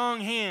strong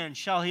hand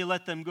shall he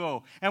let them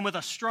go, and with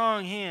a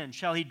strong hand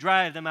shall he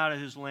drive them out of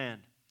his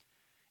land.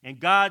 And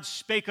God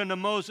spake unto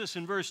Moses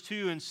in verse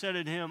 2 and said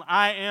unto him,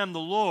 I am the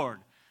Lord,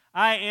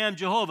 I am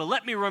Jehovah.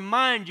 Let me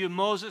remind you,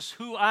 Moses,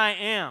 who I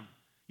am.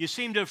 You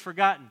seem to have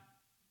forgotten.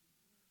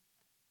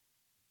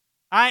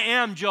 I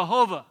am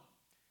Jehovah,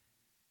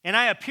 and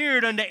I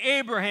appeared unto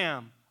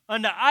Abraham,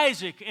 unto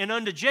Isaac, and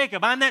unto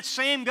Jacob. I'm that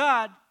same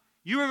God.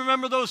 You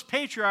remember those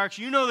patriarchs.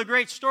 You know the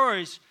great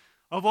stories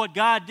of what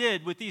God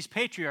did with these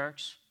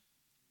patriarchs.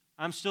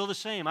 I'm still the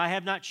same. I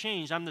have not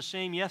changed. I'm the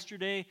same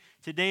yesterday,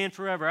 today, and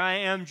forever. I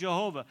am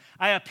Jehovah.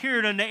 I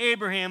appeared unto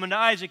Abraham, unto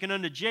Isaac, and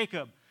unto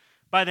Jacob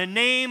by the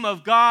name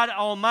of God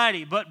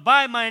Almighty. But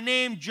by my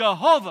name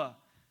Jehovah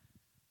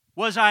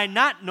was I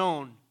not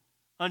known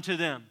unto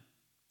them.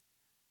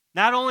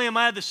 Not only am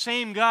I the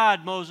same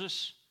God,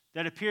 Moses,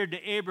 that appeared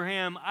to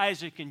Abraham,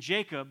 Isaac, and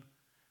Jacob,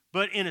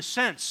 but in a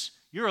sense,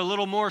 you're a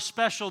little more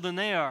special than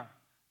they are.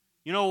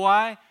 You know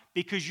why?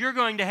 Because you're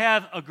going to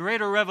have a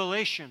greater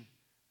revelation,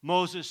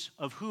 Moses,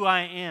 of who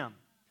I am.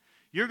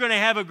 You're going to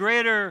have a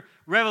greater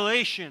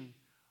revelation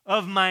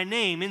of my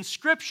name. In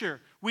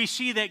Scripture, we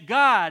see that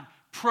God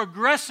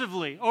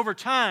progressively, over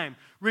time,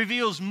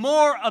 reveals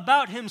more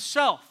about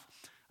himself,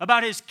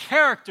 about his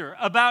character,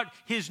 about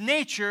his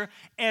nature,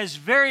 as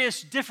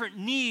various different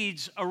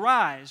needs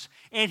arise.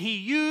 And he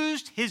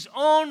used his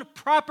own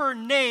proper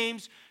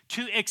names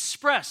to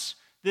express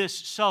this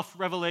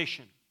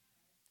self-revelation.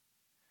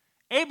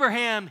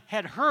 Abraham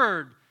had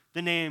heard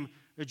the name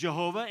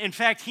Jehovah. In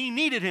fact, he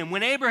needed him.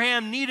 When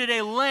Abraham needed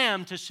a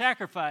lamb to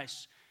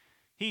sacrifice,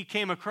 he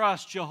came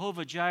across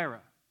Jehovah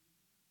Jireh.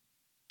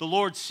 The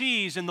Lord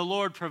sees and the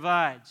Lord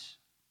provides.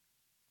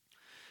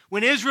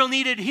 When Israel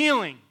needed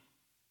healing,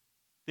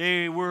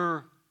 they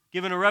were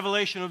given a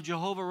revelation of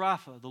Jehovah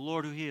Rapha, the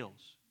Lord who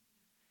heals.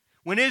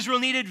 When Israel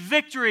needed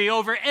victory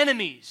over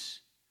enemies,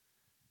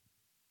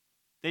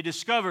 they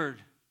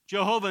discovered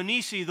Jehovah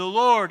Nissi, the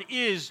Lord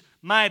is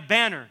my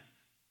banner,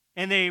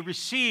 and they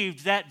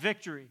received that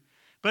victory.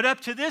 But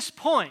up to this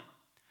point,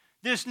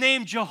 this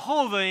name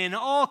Jehovah in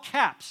all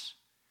caps,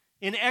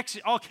 in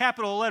all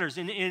capital letters,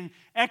 in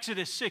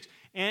Exodus 6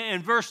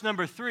 and verse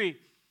number 3,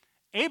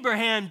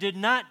 Abraham did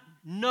not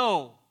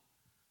know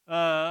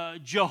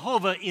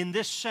Jehovah in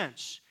this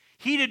sense.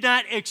 He did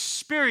not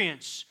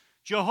experience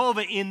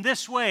Jehovah in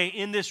this way,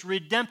 in this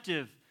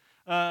redemptive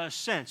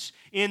sense,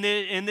 in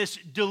this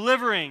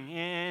delivering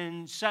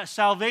and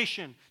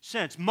salvation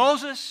sense.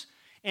 Moses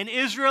and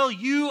Israel,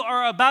 you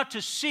are about to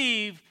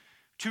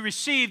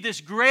receive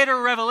this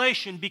greater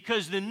revelation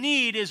because the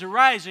need is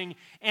arising,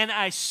 and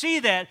I see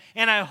that,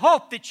 and I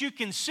hope that you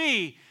can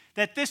see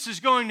that this is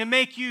going to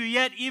make you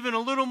yet even a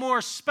little more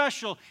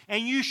special,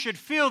 and you should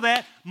feel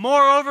that.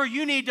 Moreover,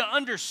 you need to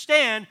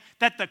understand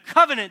that the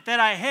covenant that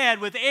I had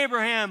with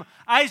Abraham,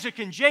 Isaac,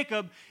 and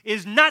Jacob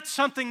is not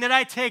something that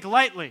I take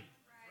lightly.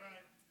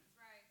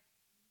 Right.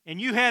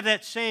 And you have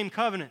that same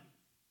covenant.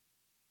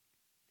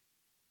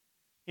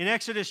 In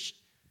Exodus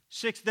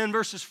 6, then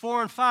verses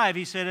 4 and 5,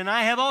 he said, and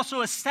I have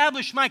also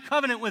established my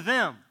covenant with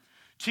them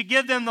to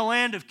give them the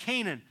land of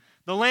Canaan,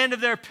 the land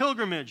of their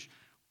pilgrimage,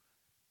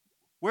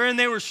 wherein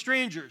they were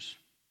strangers.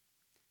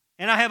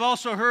 And I have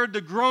also heard the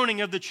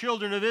groaning of the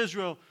children of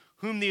Israel,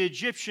 whom the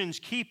Egyptians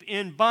keep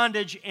in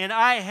bondage, and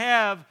I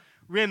have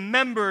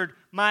remembered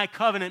my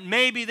covenant.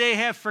 Maybe they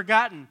have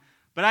forgotten,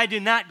 but I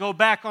did not go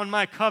back on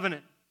my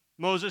covenant,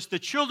 Moses. The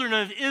children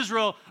of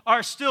Israel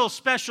are still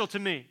special to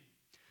me.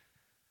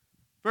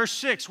 Verse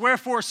 6,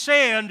 wherefore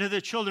say unto the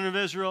children of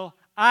Israel,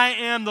 I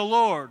am the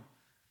Lord,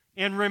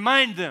 and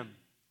remind them,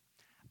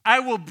 I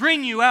will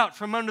bring you out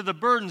from under the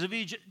burdens of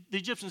the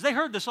Egyptians. They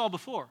heard this all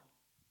before.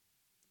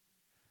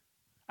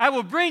 I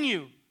will bring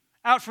you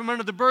out from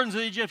under the burdens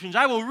of the Egyptians.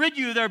 I will rid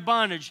you of their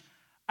bondage.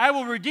 I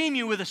will redeem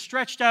you with a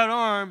stretched out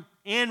arm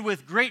and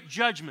with great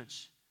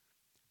judgments.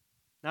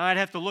 Now, I'd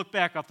have to look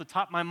back off the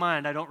top of my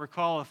mind. I don't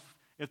recall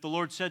if the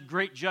Lord said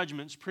great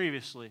judgments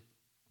previously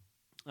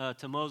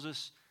to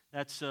Moses.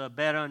 That's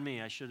bad on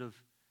me. I should have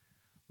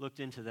looked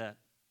into that.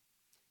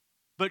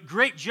 But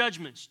great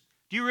judgments.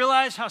 Do you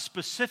realize how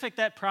specific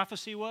that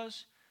prophecy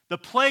was? The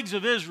plagues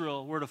of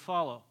Israel were to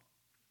follow.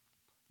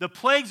 The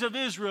plagues of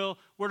Israel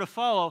were to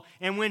follow.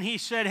 And when he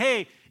said,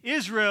 hey,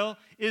 Israel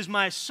is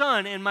my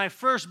son and my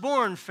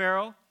firstborn,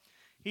 Pharaoh,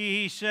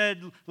 He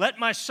said, let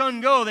my son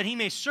go that he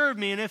may serve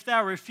me, and if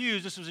thou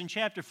refuse, this was in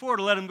chapter 4,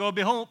 to let him go,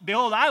 behold,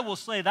 I will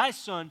slay thy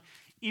son,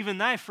 even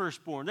thy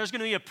firstborn. There's going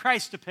to be a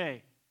price to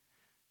pay,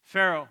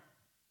 Pharaoh,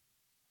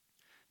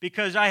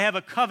 because I have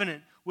a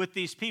covenant with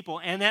these people,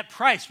 and that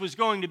price was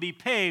going to be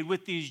paid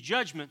with these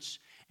judgments,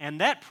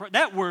 and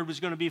that word was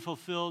going to be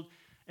fulfilled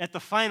at the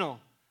final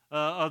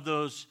of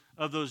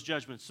those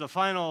judgments, the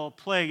final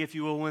plague, if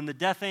you will, when the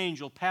death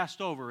angel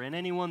passed over, and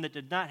anyone that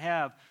did not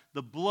have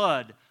the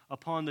blood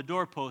upon the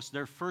doorpost,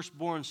 their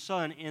firstborn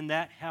son in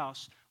that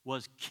house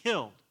was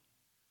killed.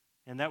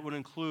 And that would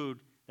include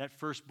that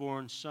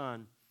firstborn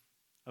son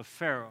of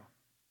Pharaoh,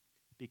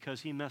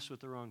 because he messed with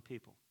the wrong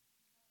people.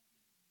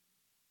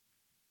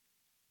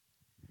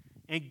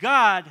 And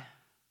God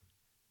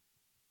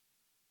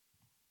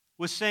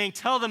was saying,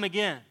 tell them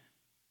again.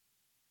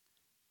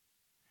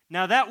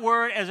 Now that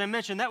word, as I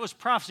mentioned, that was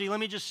prophecy. Let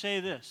me just say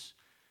this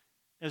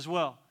as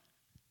well.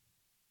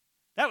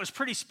 That was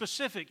pretty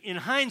specific in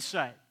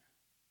hindsight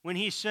when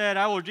he said,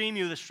 I will redeem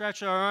you with a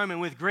stretch of our arm and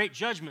with great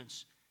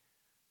judgments.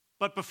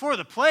 But before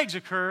the plagues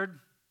occurred,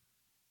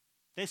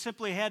 they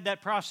simply had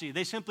that prophecy.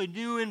 They simply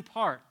knew in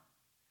part.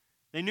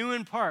 They knew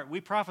in part.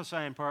 We prophesy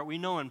in part. We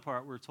know in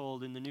part, we're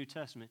told in the New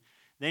Testament.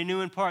 They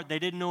knew in part. They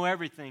didn't know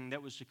everything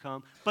that was to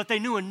come, but they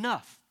knew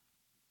enough.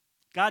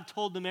 God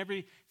told them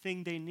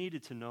everything they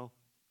needed to know.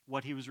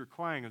 What he was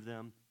requiring of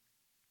them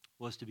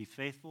was to be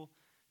faithful,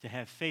 to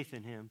have faith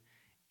in him,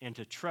 and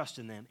to trust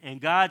in them. And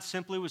God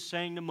simply was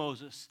saying to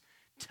Moses,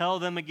 tell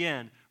them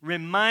again,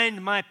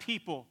 remind my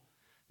people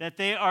that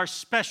they are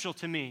special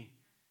to me,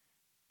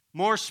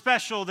 more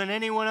special than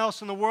anyone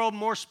else in the world,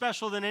 more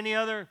special than any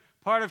other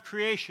part of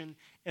creation,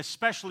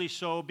 especially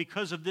so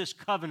because of this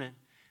covenant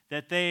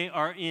that they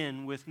are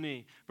in with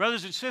me.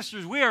 Brothers and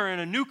sisters, we are in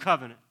a new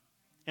covenant,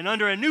 and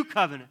under a new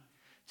covenant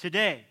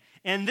today.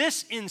 And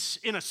this,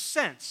 in a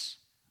sense,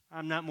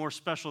 I'm not more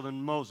special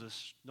than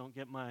Moses.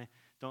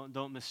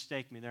 Don't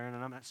mistake me there,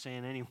 and I'm not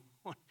saying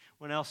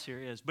anyone else here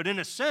is. But in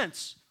a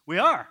sense, we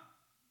are.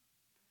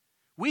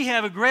 We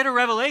have a greater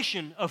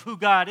revelation of who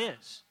God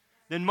is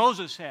than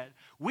Moses had.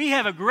 We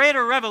have a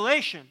greater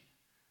revelation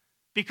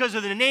because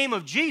of the name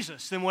of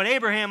Jesus than what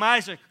Abraham,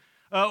 Isaac,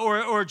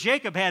 or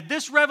Jacob had.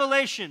 This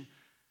revelation,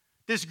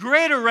 this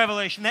greater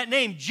revelation, that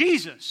name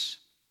Jesus.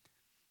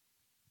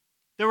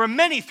 There were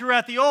many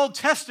throughout the Old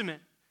Testament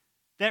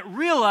that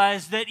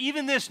realized that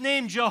even this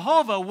name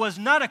Jehovah was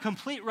not a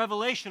complete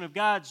revelation of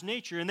God's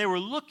nature, and they were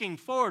looking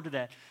forward to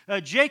that.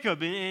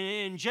 Jacob,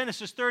 in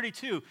Genesis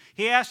 32,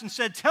 he asked and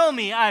said, tell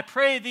me, I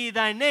pray thee,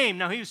 thy name.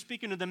 Now, he was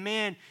speaking to the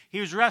man he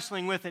was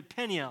wrestling with at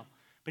Peniel,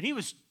 but he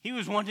was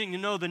wanting to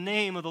know the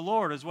name of the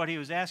Lord is what he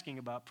was asking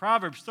about.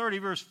 Proverbs 30,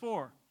 verse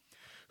 4.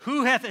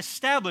 Who hath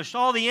established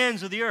all the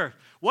ends of the earth?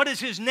 What is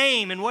his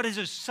name, and what is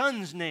his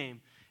son's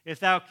name,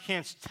 if thou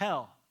canst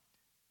tell?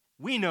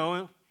 We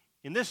know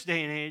in this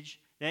day and age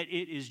that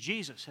it is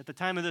Jesus. At the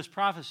time of this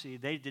prophecy,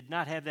 they did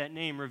not have that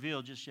name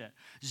revealed just yet.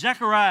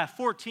 Zechariah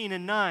 14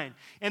 and 9.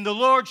 And the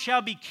Lord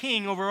shall be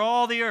king over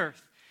all the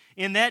earth.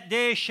 In that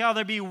day shall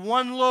there be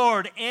one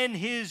Lord, and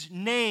his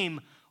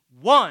name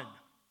one.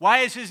 Why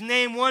is his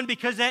name one?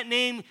 Because that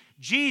name,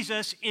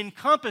 Jesus,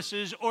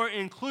 encompasses or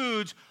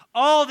includes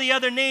all the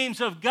other names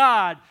of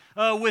God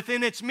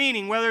within its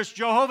meaning, whether it's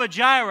Jehovah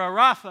Jireh,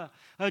 Rapha,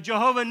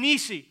 Jehovah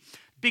Nissi.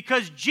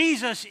 Because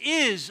Jesus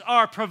is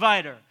our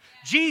provider.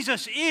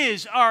 Jesus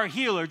is our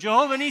healer.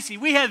 Jehovah Nissi.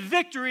 We have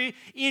victory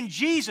in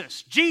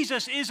Jesus.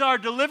 Jesus is our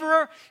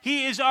deliverer.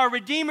 He is our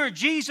redeemer.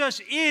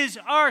 Jesus is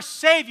our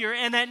Savior.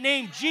 And that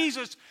name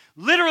Jesus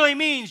literally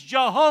means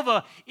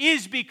Jehovah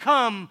is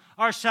become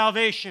our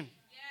salvation.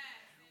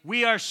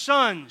 We are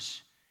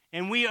sons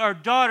and we are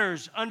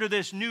daughters under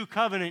this new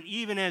covenant,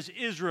 even as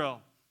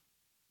Israel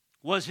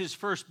was his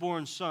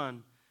firstborn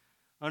son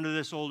under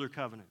this older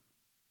covenant.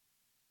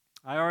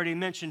 I already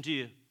mentioned to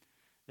you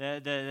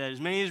that as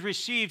many as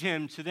received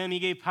him, to them he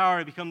gave power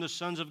to become the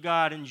sons of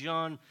God in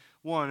John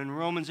 1. And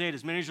Romans 8,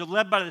 as many as are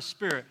led by the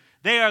Spirit,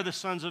 they are the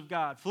sons of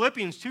God.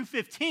 Philippians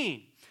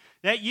 2:15,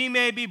 that ye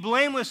may be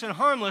blameless and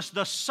harmless,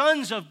 the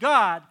sons of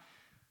God,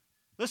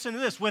 listen to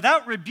this,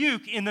 without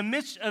rebuke in the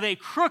midst of a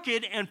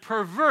crooked and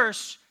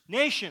perverse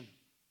nation.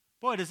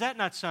 Boy, does that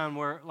not sound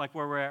like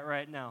where we're at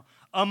right now.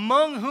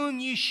 Among whom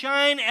ye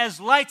shine as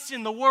lights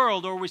in the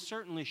world, or we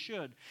certainly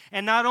should.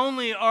 And not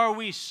only are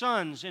we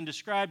sons and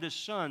described as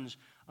sons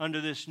under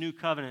this new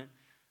covenant,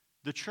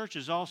 the church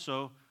is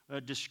also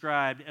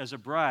described as a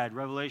bride.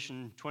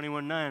 Revelation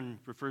 21:9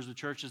 refers to the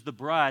church as the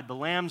bride, the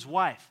Lamb's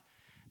wife.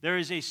 There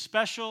is a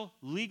special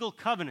legal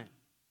covenant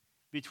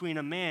between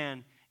a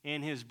man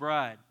and his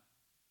bride.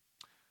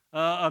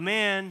 A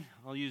man,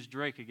 I'll use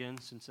Drake again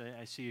since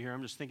I see you here.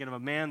 I'm just thinking of a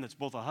man that's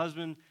both a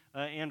husband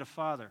and a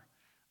father.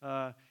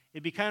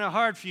 It'd be kind of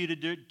hard for you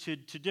to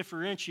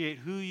differentiate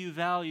who you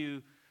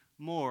value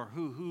more,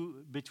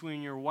 who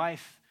between your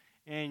wife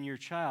and your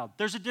child.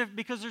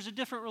 Because there's a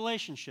different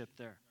relationship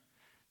there.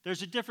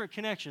 There's a different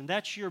connection.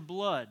 That's your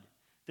blood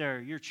there,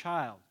 your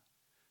child.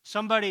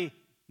 Somebody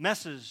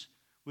messes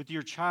with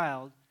your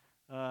child,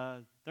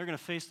 they're going to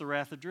face the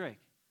wrath of Drake.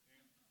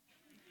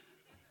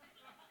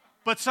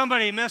 But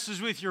somebody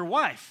messes with your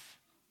wife,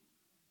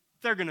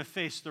 they're going to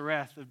face the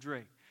wrath of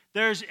Drake.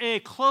 There's a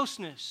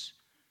closeness,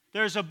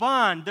 there's a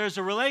bond, there's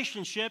a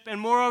relationship, and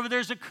moreover,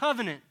 there's a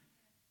covenant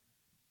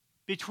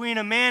between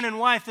a man and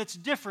wife that's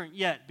different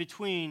yet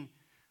between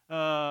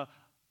a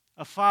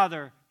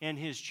father and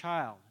his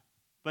child.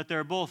 But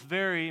they're both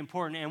very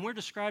important, and we're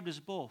described as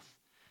both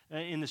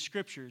in the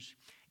Scriptures.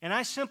 And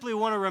I simply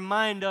want to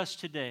remind us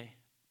today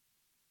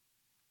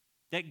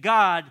that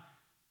God,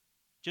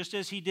 just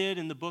as he did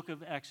in the book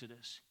of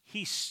Exodus,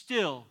 he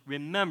still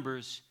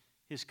remembers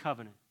his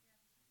covenant.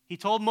 He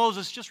told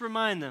Moses, just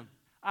remind them,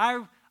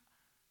 I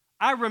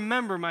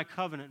remember my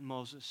covenant,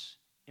 Moses,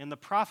 and the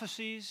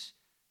prophecies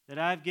that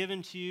I've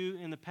given to you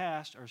in the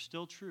past are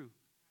still true.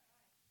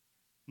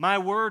 My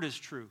word is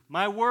true.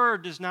 My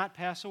word does not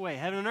pass away.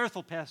 Heaven and earth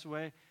will pass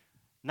away.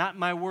 Not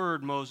my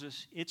word,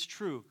 Moses. It's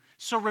true.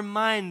 So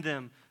remind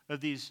them of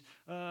these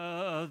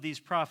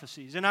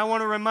prophecies. And I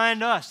want to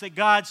remind us that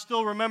God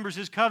still remembers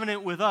his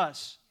covenant with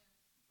us.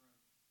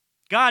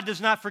 God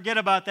does not forget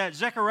about that.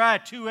 Zechariah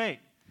 2:8.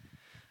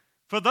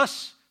 For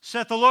thus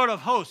saith the Lord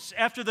of hosts,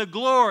 after the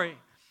glory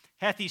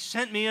hath he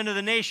sent me unto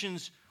the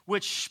nations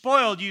which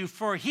spoiled you,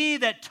 for he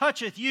that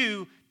toucheth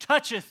you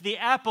toucheth the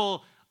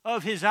apple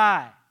of his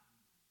eye.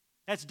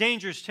 That's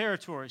dangerous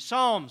territory.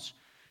 Psalms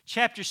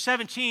chapter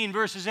 17,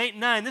 verses 8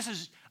 and 9. This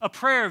is a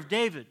prayer of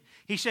David.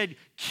 He said,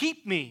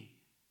 keep me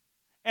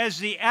as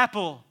the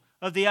apple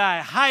of the eye.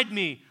 Hide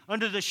me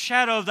under the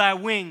shadow of thy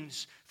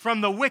wings,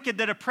 from the wicked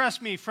that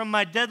oppress me, from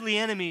my deadly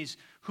enemies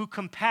who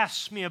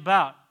compass me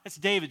about. That's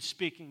David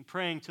speaking,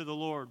 praying to the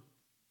Lord.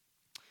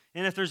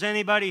 And if there's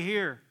anybody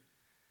here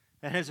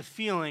that has a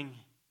feeling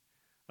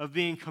of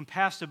being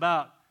compassed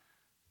about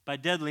by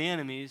deadly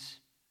enemies,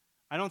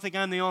 I don't think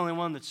I'm the only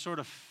one that's sort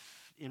of,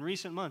 in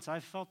recent months,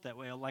 I've felt that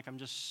way, like I'm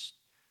just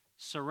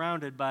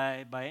surrounded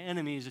by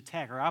enemies'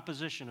 attack or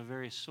opposition of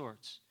various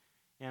sorts.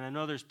 And I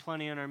know there's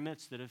plenty in our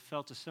midst that have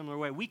felt a similar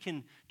way. We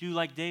can do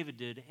like David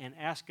did and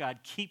ask God,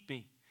 keep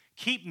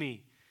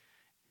me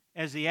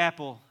as the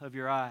apple of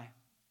your eye.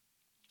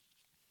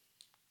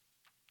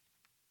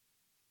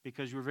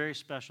 Because you're very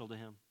special to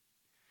him.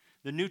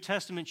 The New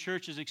Testament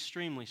church is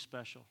extremely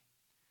special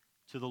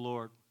to the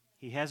Lord.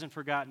 He hasn't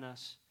forgotten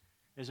us.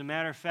 As a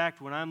matter of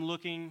fact, when I'm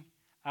looking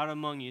out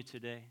among you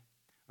today,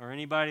 or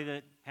anybody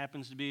that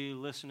happens to be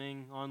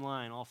listening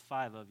online, all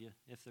 5 of you,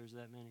 if there's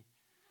that many.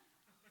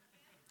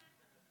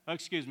 Oh,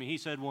 excuse me, he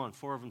said 1.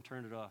 4 of them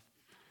turned it off.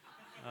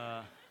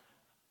 That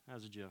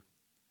was a joke.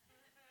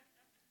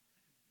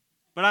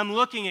 But I'm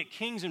looking at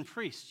kings and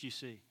priests, you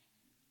see.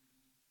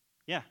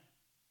 Yeah.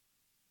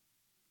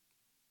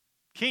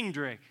 King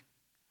Drake.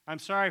 I'm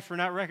sorry for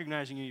not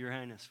recognizing you, Your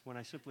Highness, when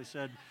I simply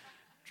said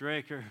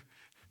Drake or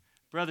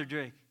Brother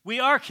Drake. We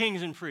are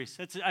kings and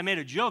priests. I made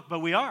a joke, but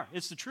we are.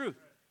 It's the truth.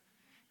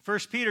 1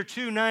 Peter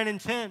 2, 9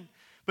 and 10.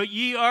 But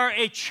ye are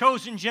a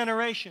chosen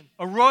generation,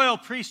 a royal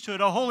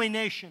priesthood, a holy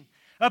nation,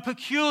 a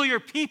peculiar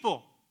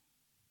people,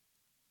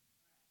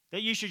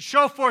 that ye should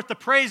show forth the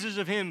praises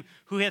of him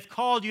who hath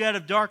called you out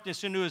of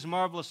darkness into his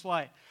marvelous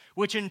light,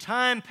 which in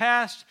time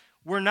past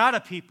were not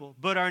a people,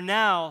 but are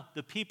now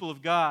the people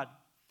of God,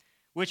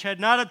 which had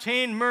not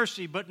obtained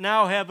mercy, but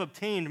now have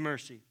obtained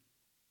mercy.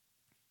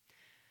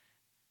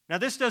 Now,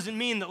 this doesn't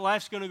mean that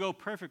life's going to go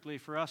perfectly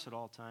for us at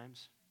all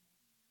times.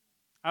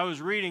 I was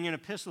reading an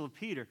epistle of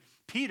Peter.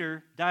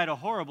 Peter died a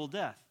horrible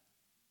death.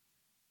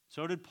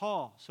 So did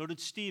Paul, so did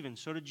Stephen,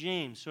 so did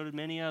James, so did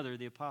many other of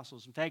the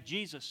apostles. In fact,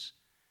 Jesus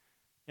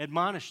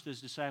admonished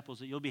his disciples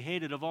that you'll be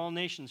hated of all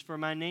nations for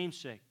my name's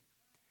sake.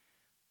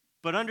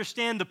 But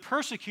understand the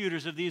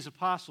persecutors of these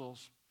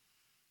apostles,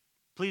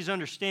 please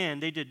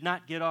understand, they did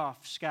not get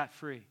off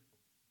scot-free.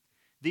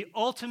 The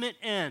ultimate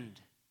end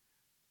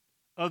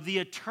of the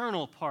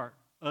eternal part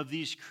of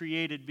these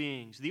created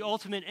beings, the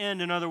ultimate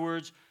end, in other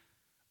words,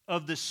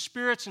 of the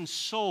spirits and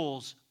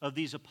souls of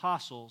these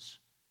apostles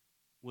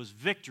was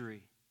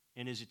victory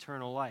in his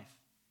eternal life.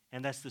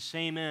 And that's the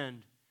same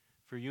end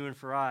for you and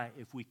for I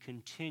if we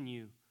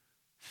continue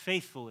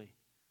faithfully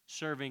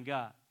serving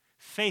God,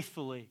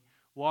 faithfully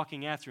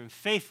walking after him,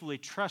 faithfully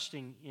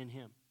trusting in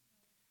him.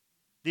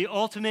 The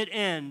ultimate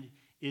end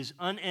is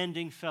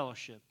unending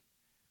fellowship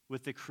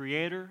with the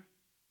Creator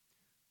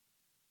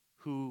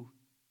who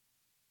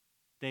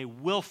they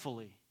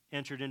willfully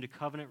entered into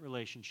covenant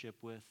relationship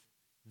with,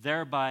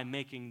 thereby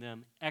making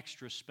them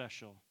extra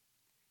special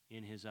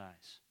in his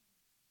eyes.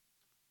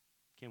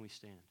 Can we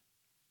stand?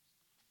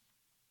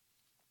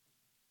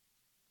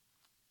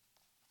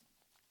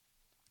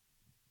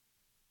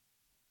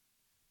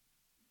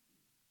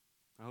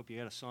 I hope you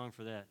got a song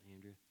for that,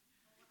 Andrew.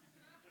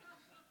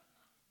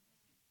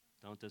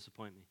 Don't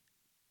disappoint me.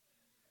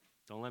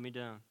 Don't let me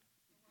down.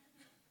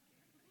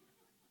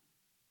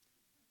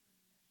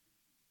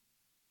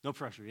 No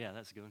pressure. Yeah,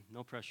 that's a good one.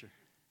 No pressure.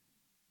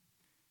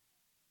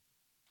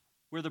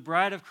 We're the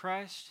bride of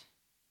Christ,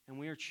 and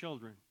we are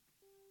children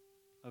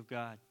of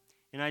God.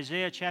 In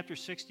Isaiah chapter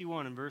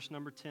 61 and verse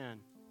number 10,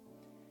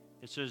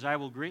 it says, I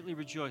will greatly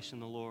rejoice in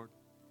the Lord.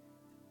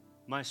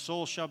 My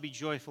soul shall be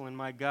joyful in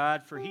my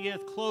God, for he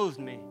hath clothed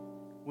me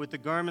with the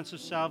garments of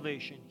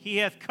salvation. He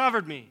hath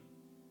covered me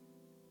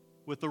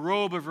with the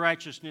robe of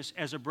righteousness,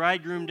 as a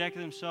bridegroom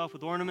decketh himself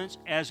with ornaments,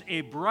 as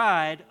a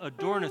bride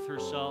adorneth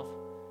herself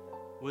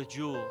with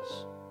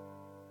jewels.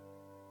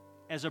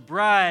 As a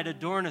bride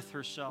adorneth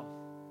herself.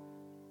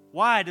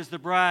 Why does the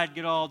bride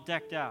get all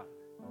decked out?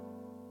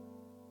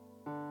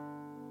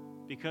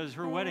 Because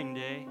her wedding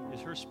day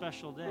is her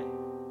special day.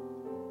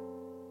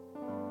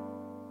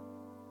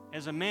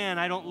 As a man,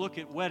 I don't look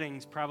at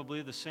weddings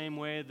probably the same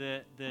way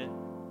that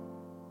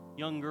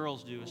young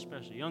girls do,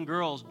 especially. Young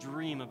girls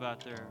dream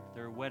about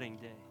their wedding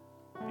day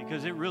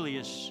because it really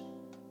is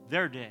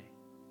their day.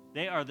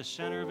 They are the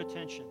center of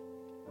attention.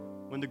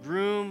 When the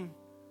groom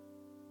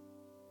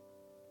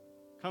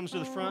comes to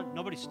the front,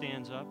 nobody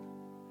stands up.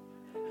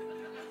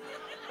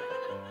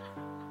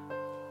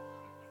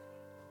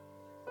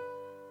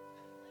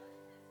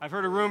 I've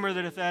heard a rumor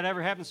that if that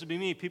ever happens to be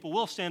me, people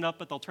will stand up,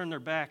 but they'll turn their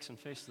backs and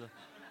face the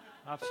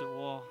opposite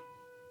wall.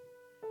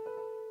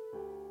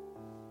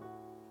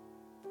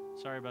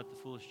 Sorry about the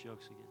foolish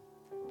jokes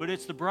again. But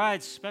it's the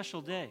bride's special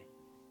day.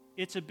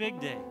 It's a big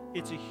day.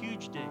 It's a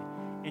huge day.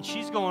 And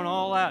she's going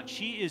all out.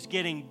 She is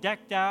getting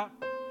decked out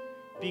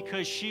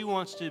because she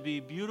wants to be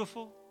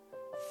beautiful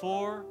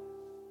for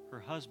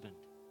her husband,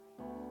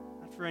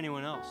 not for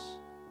anyone else.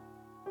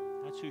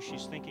 That's who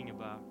she's thinking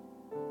about,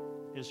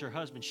 is her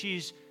husband.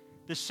 She's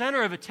the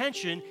center of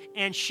attention,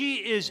 and she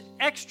is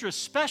extra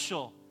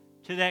special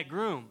to that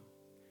groom.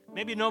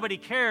 Maybe nobody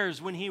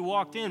cares when he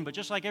walked in, but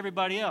just like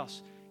everybody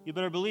else, you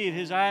better believe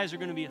his eyes are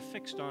going to be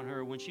affixed on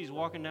her when she's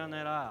walking down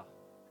that aisle.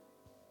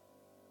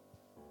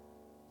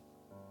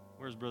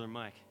 Where's Brother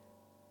Mike?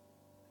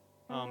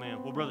 Oh,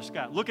 man. Well, Brother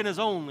Scott, looking as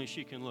only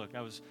she can look.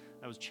 I was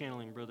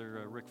channeling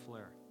Brother Ric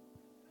Flair.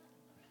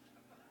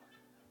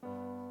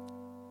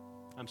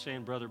 I'm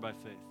saying brother by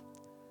faith.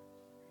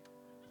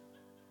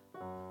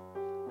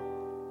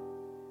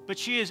 But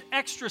she is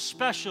extra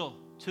special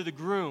to the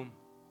groom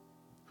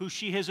who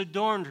she has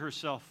adorned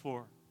herself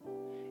for.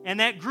 And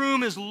that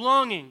groom is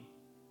longing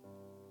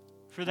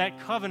for that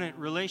covenant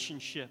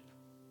relationship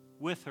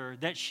with her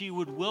that she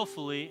would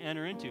willfully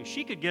enter into.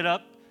 She could get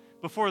up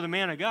before the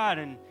man of God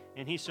and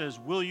he says,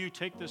 will you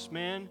take this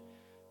man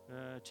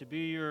to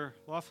be your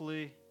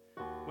lawfully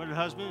wedded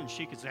husband? And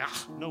she could say,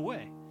 no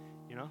way,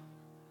 you know.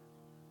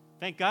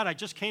 Thank God I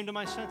just came to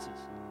my senses.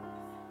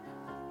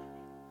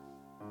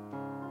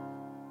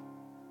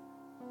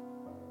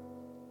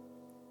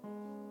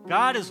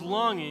 God is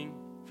longing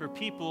for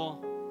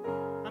people.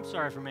 I'm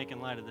sorry for making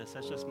light of this.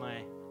 That's just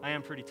I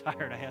am pretty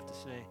tired, I have to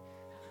say.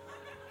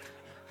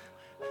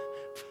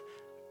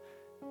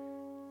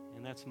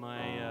 And that's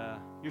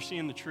you're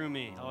seeing the true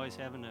me, always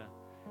having to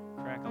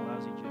crack a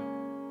lousy joke.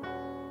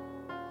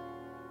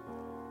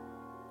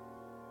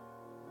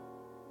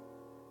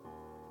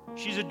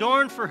 She's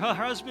adorned for her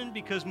husband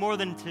because more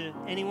than to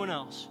anyone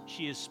else,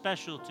 she is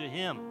special to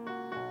him.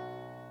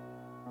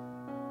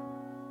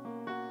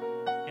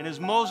 And as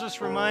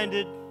Moses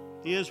reminded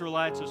the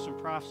Israelites of some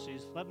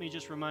prophecies, let me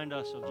just remind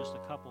us of just a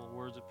couple of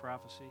words of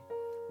prophecy.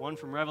 One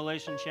from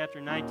Revelation chapter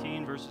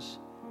 19, verses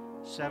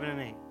 7 and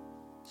 8. It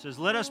says,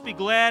 let us be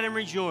glad and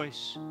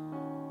rejoice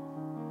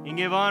and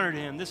give honor to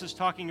him. This is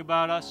talking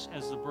about us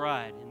as the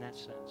bride in that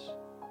sense.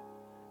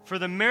 For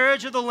the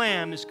marriage of the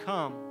Lamb is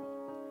come,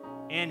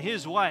 and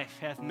his wife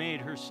hath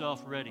made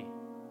herself ready.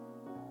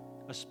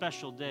 A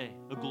special day,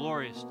 a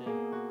glorious day.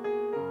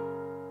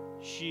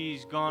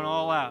 She's gone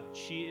all out.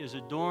 She is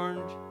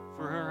adorned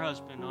for her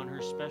husband on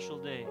her special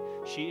day.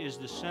 She is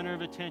the center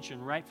of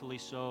attention, rightfully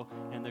so,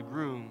 and the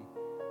groom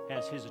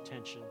has his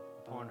attention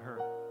upon her.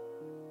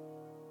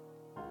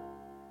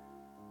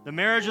 The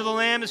marriage of the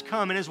Lamb is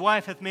come, and his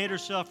wife hath made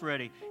herself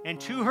ready. And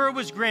to her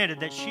was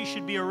granted that she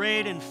should be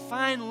arrayed in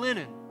fine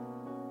linen,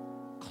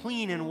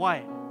 clean and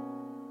white.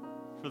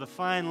 For the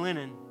fine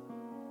linen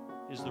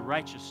is the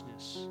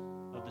righteousness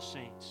of the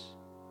saints.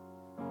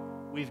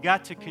 We've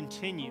got to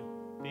continue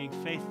being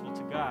faithful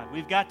to God.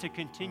 We've got to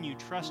continue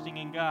trusting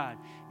in God.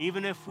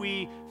 Even if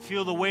we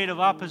feel the weight of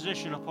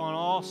opposition upon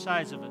all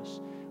sides of us,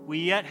 we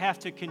yet have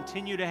to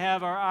continue to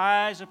have our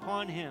eyes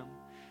upon him.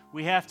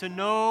 We have to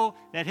know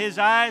that his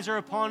eyes are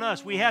upon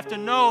us. We have to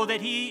know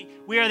that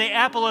we are the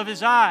apple of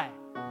his eye,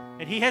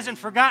 that he hasn't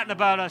forgotten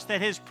about us,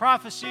 that his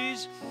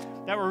prophecies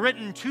that were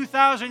written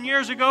 2,000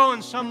 years ago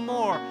and some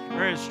more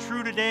are as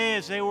true today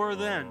as they were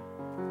then.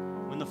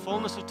 When the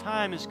fullness of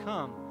time has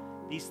come,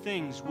 these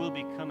things will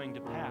be coming to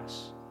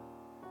pass.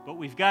 But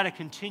we've got to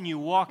continue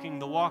walking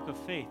the walk of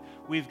faith.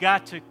 We've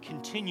got to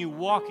continue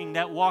walking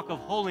that walk of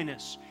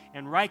holiness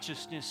and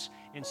righteousness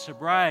and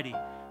sobriety,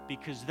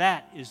 because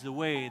that is the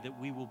way that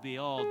we will be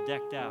all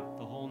decked out,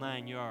 the whole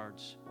 9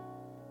 yards,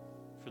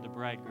 for the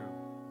bridegroom.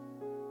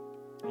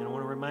 And I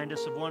want to remind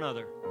us of one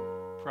other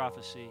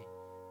prophecy,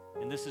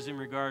 and this is in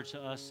regards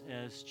to us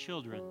as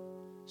children,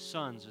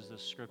 sons, as the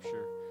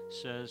scripture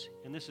says,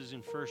 and this is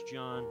in 1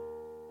 John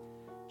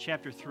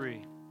chapter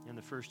 3 and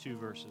the first 2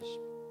 verses.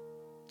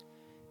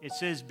 It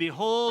says,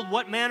 behold,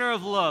 what manner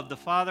of love the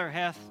Father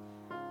hath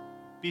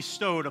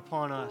bestowed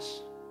upon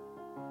us,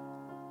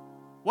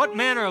 What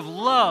manner of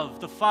love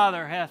the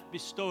Father hath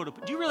bestowed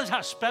upon. Do you realize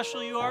how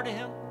special you are to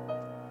Him?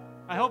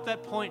 I hope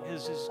that point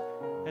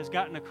has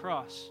gotten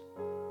across.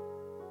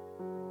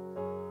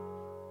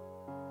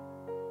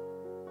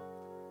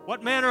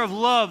 What manner of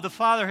love the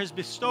Father has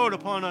bestowed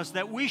upon us,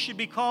 that we should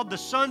be called the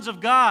sons of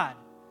God.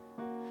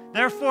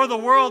 Therefore the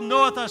world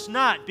knoweth us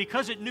not,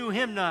 because it knew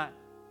Him not.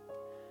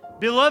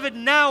 Beloved,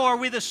 now are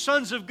we the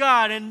sons of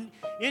God, and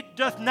it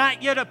doth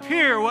not yet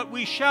appear what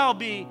we shall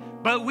be,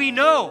 but we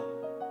know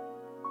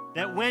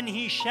that when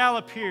He shall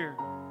appear,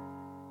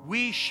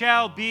 we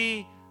shall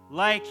be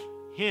like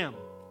Him,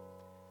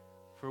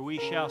 for we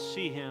shall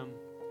see Him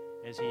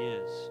as He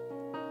is.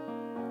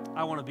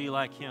 I want to be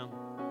like Him.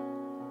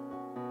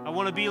 I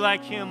want to be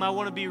like Him. I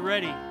want to be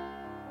ready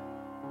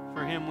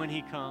for Him when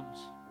He comes.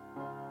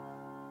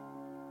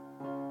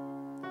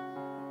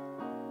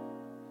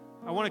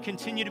 I want to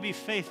continue to be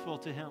faithful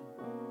to Him.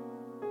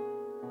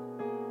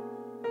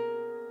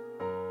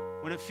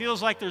 When it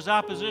feels like there's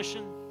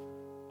opposition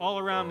all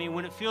around me,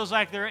 when it feels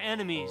like there are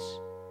enemies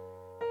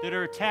that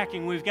are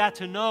attacking, we've got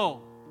to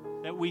know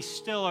that we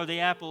still are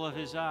the apple of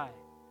His eye.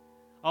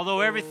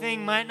 Although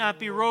everything might not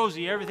be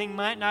rosy, everything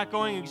might not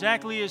going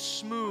exactly as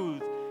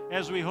smooth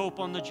as we hope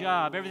on the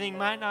job, everything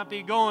might not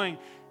be going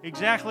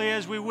exactly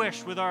as we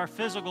wish with our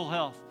physical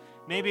health,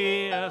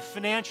 maybe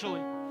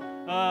financially,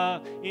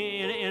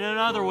 in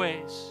other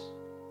ways.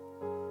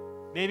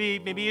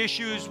 Maybe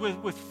issues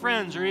with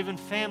friends or even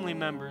family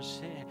members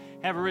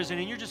have arisen,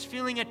 and you're just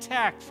feeling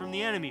attacked from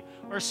the enemy,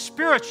 or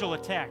spiritual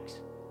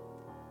attacks.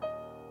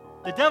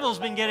 The devil's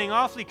been getting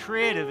awfully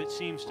creative, it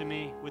seems to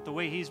me, with the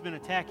way he's been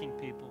attacking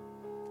people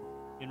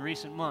in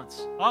recent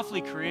months.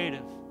 Awfully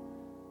creative.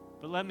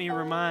 But let me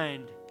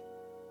remind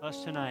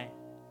us tonight,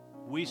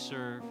 we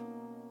serve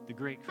the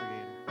great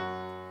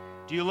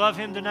Creator. Do you love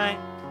Him tonight?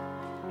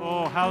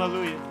 Oh,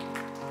 hallelujah.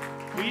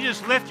 Will you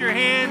just lift your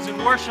hands and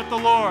worship the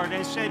Lord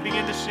and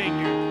begin to sing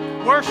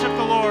here? Worship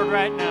the Lord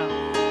right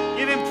now.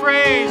 Give Him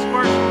praise,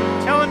 worship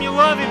Him. Tell Him you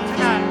love Him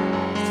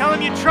tonight. Tell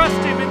Him you trust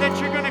Him and that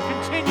you're going to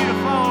continue to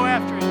follow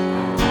after Him.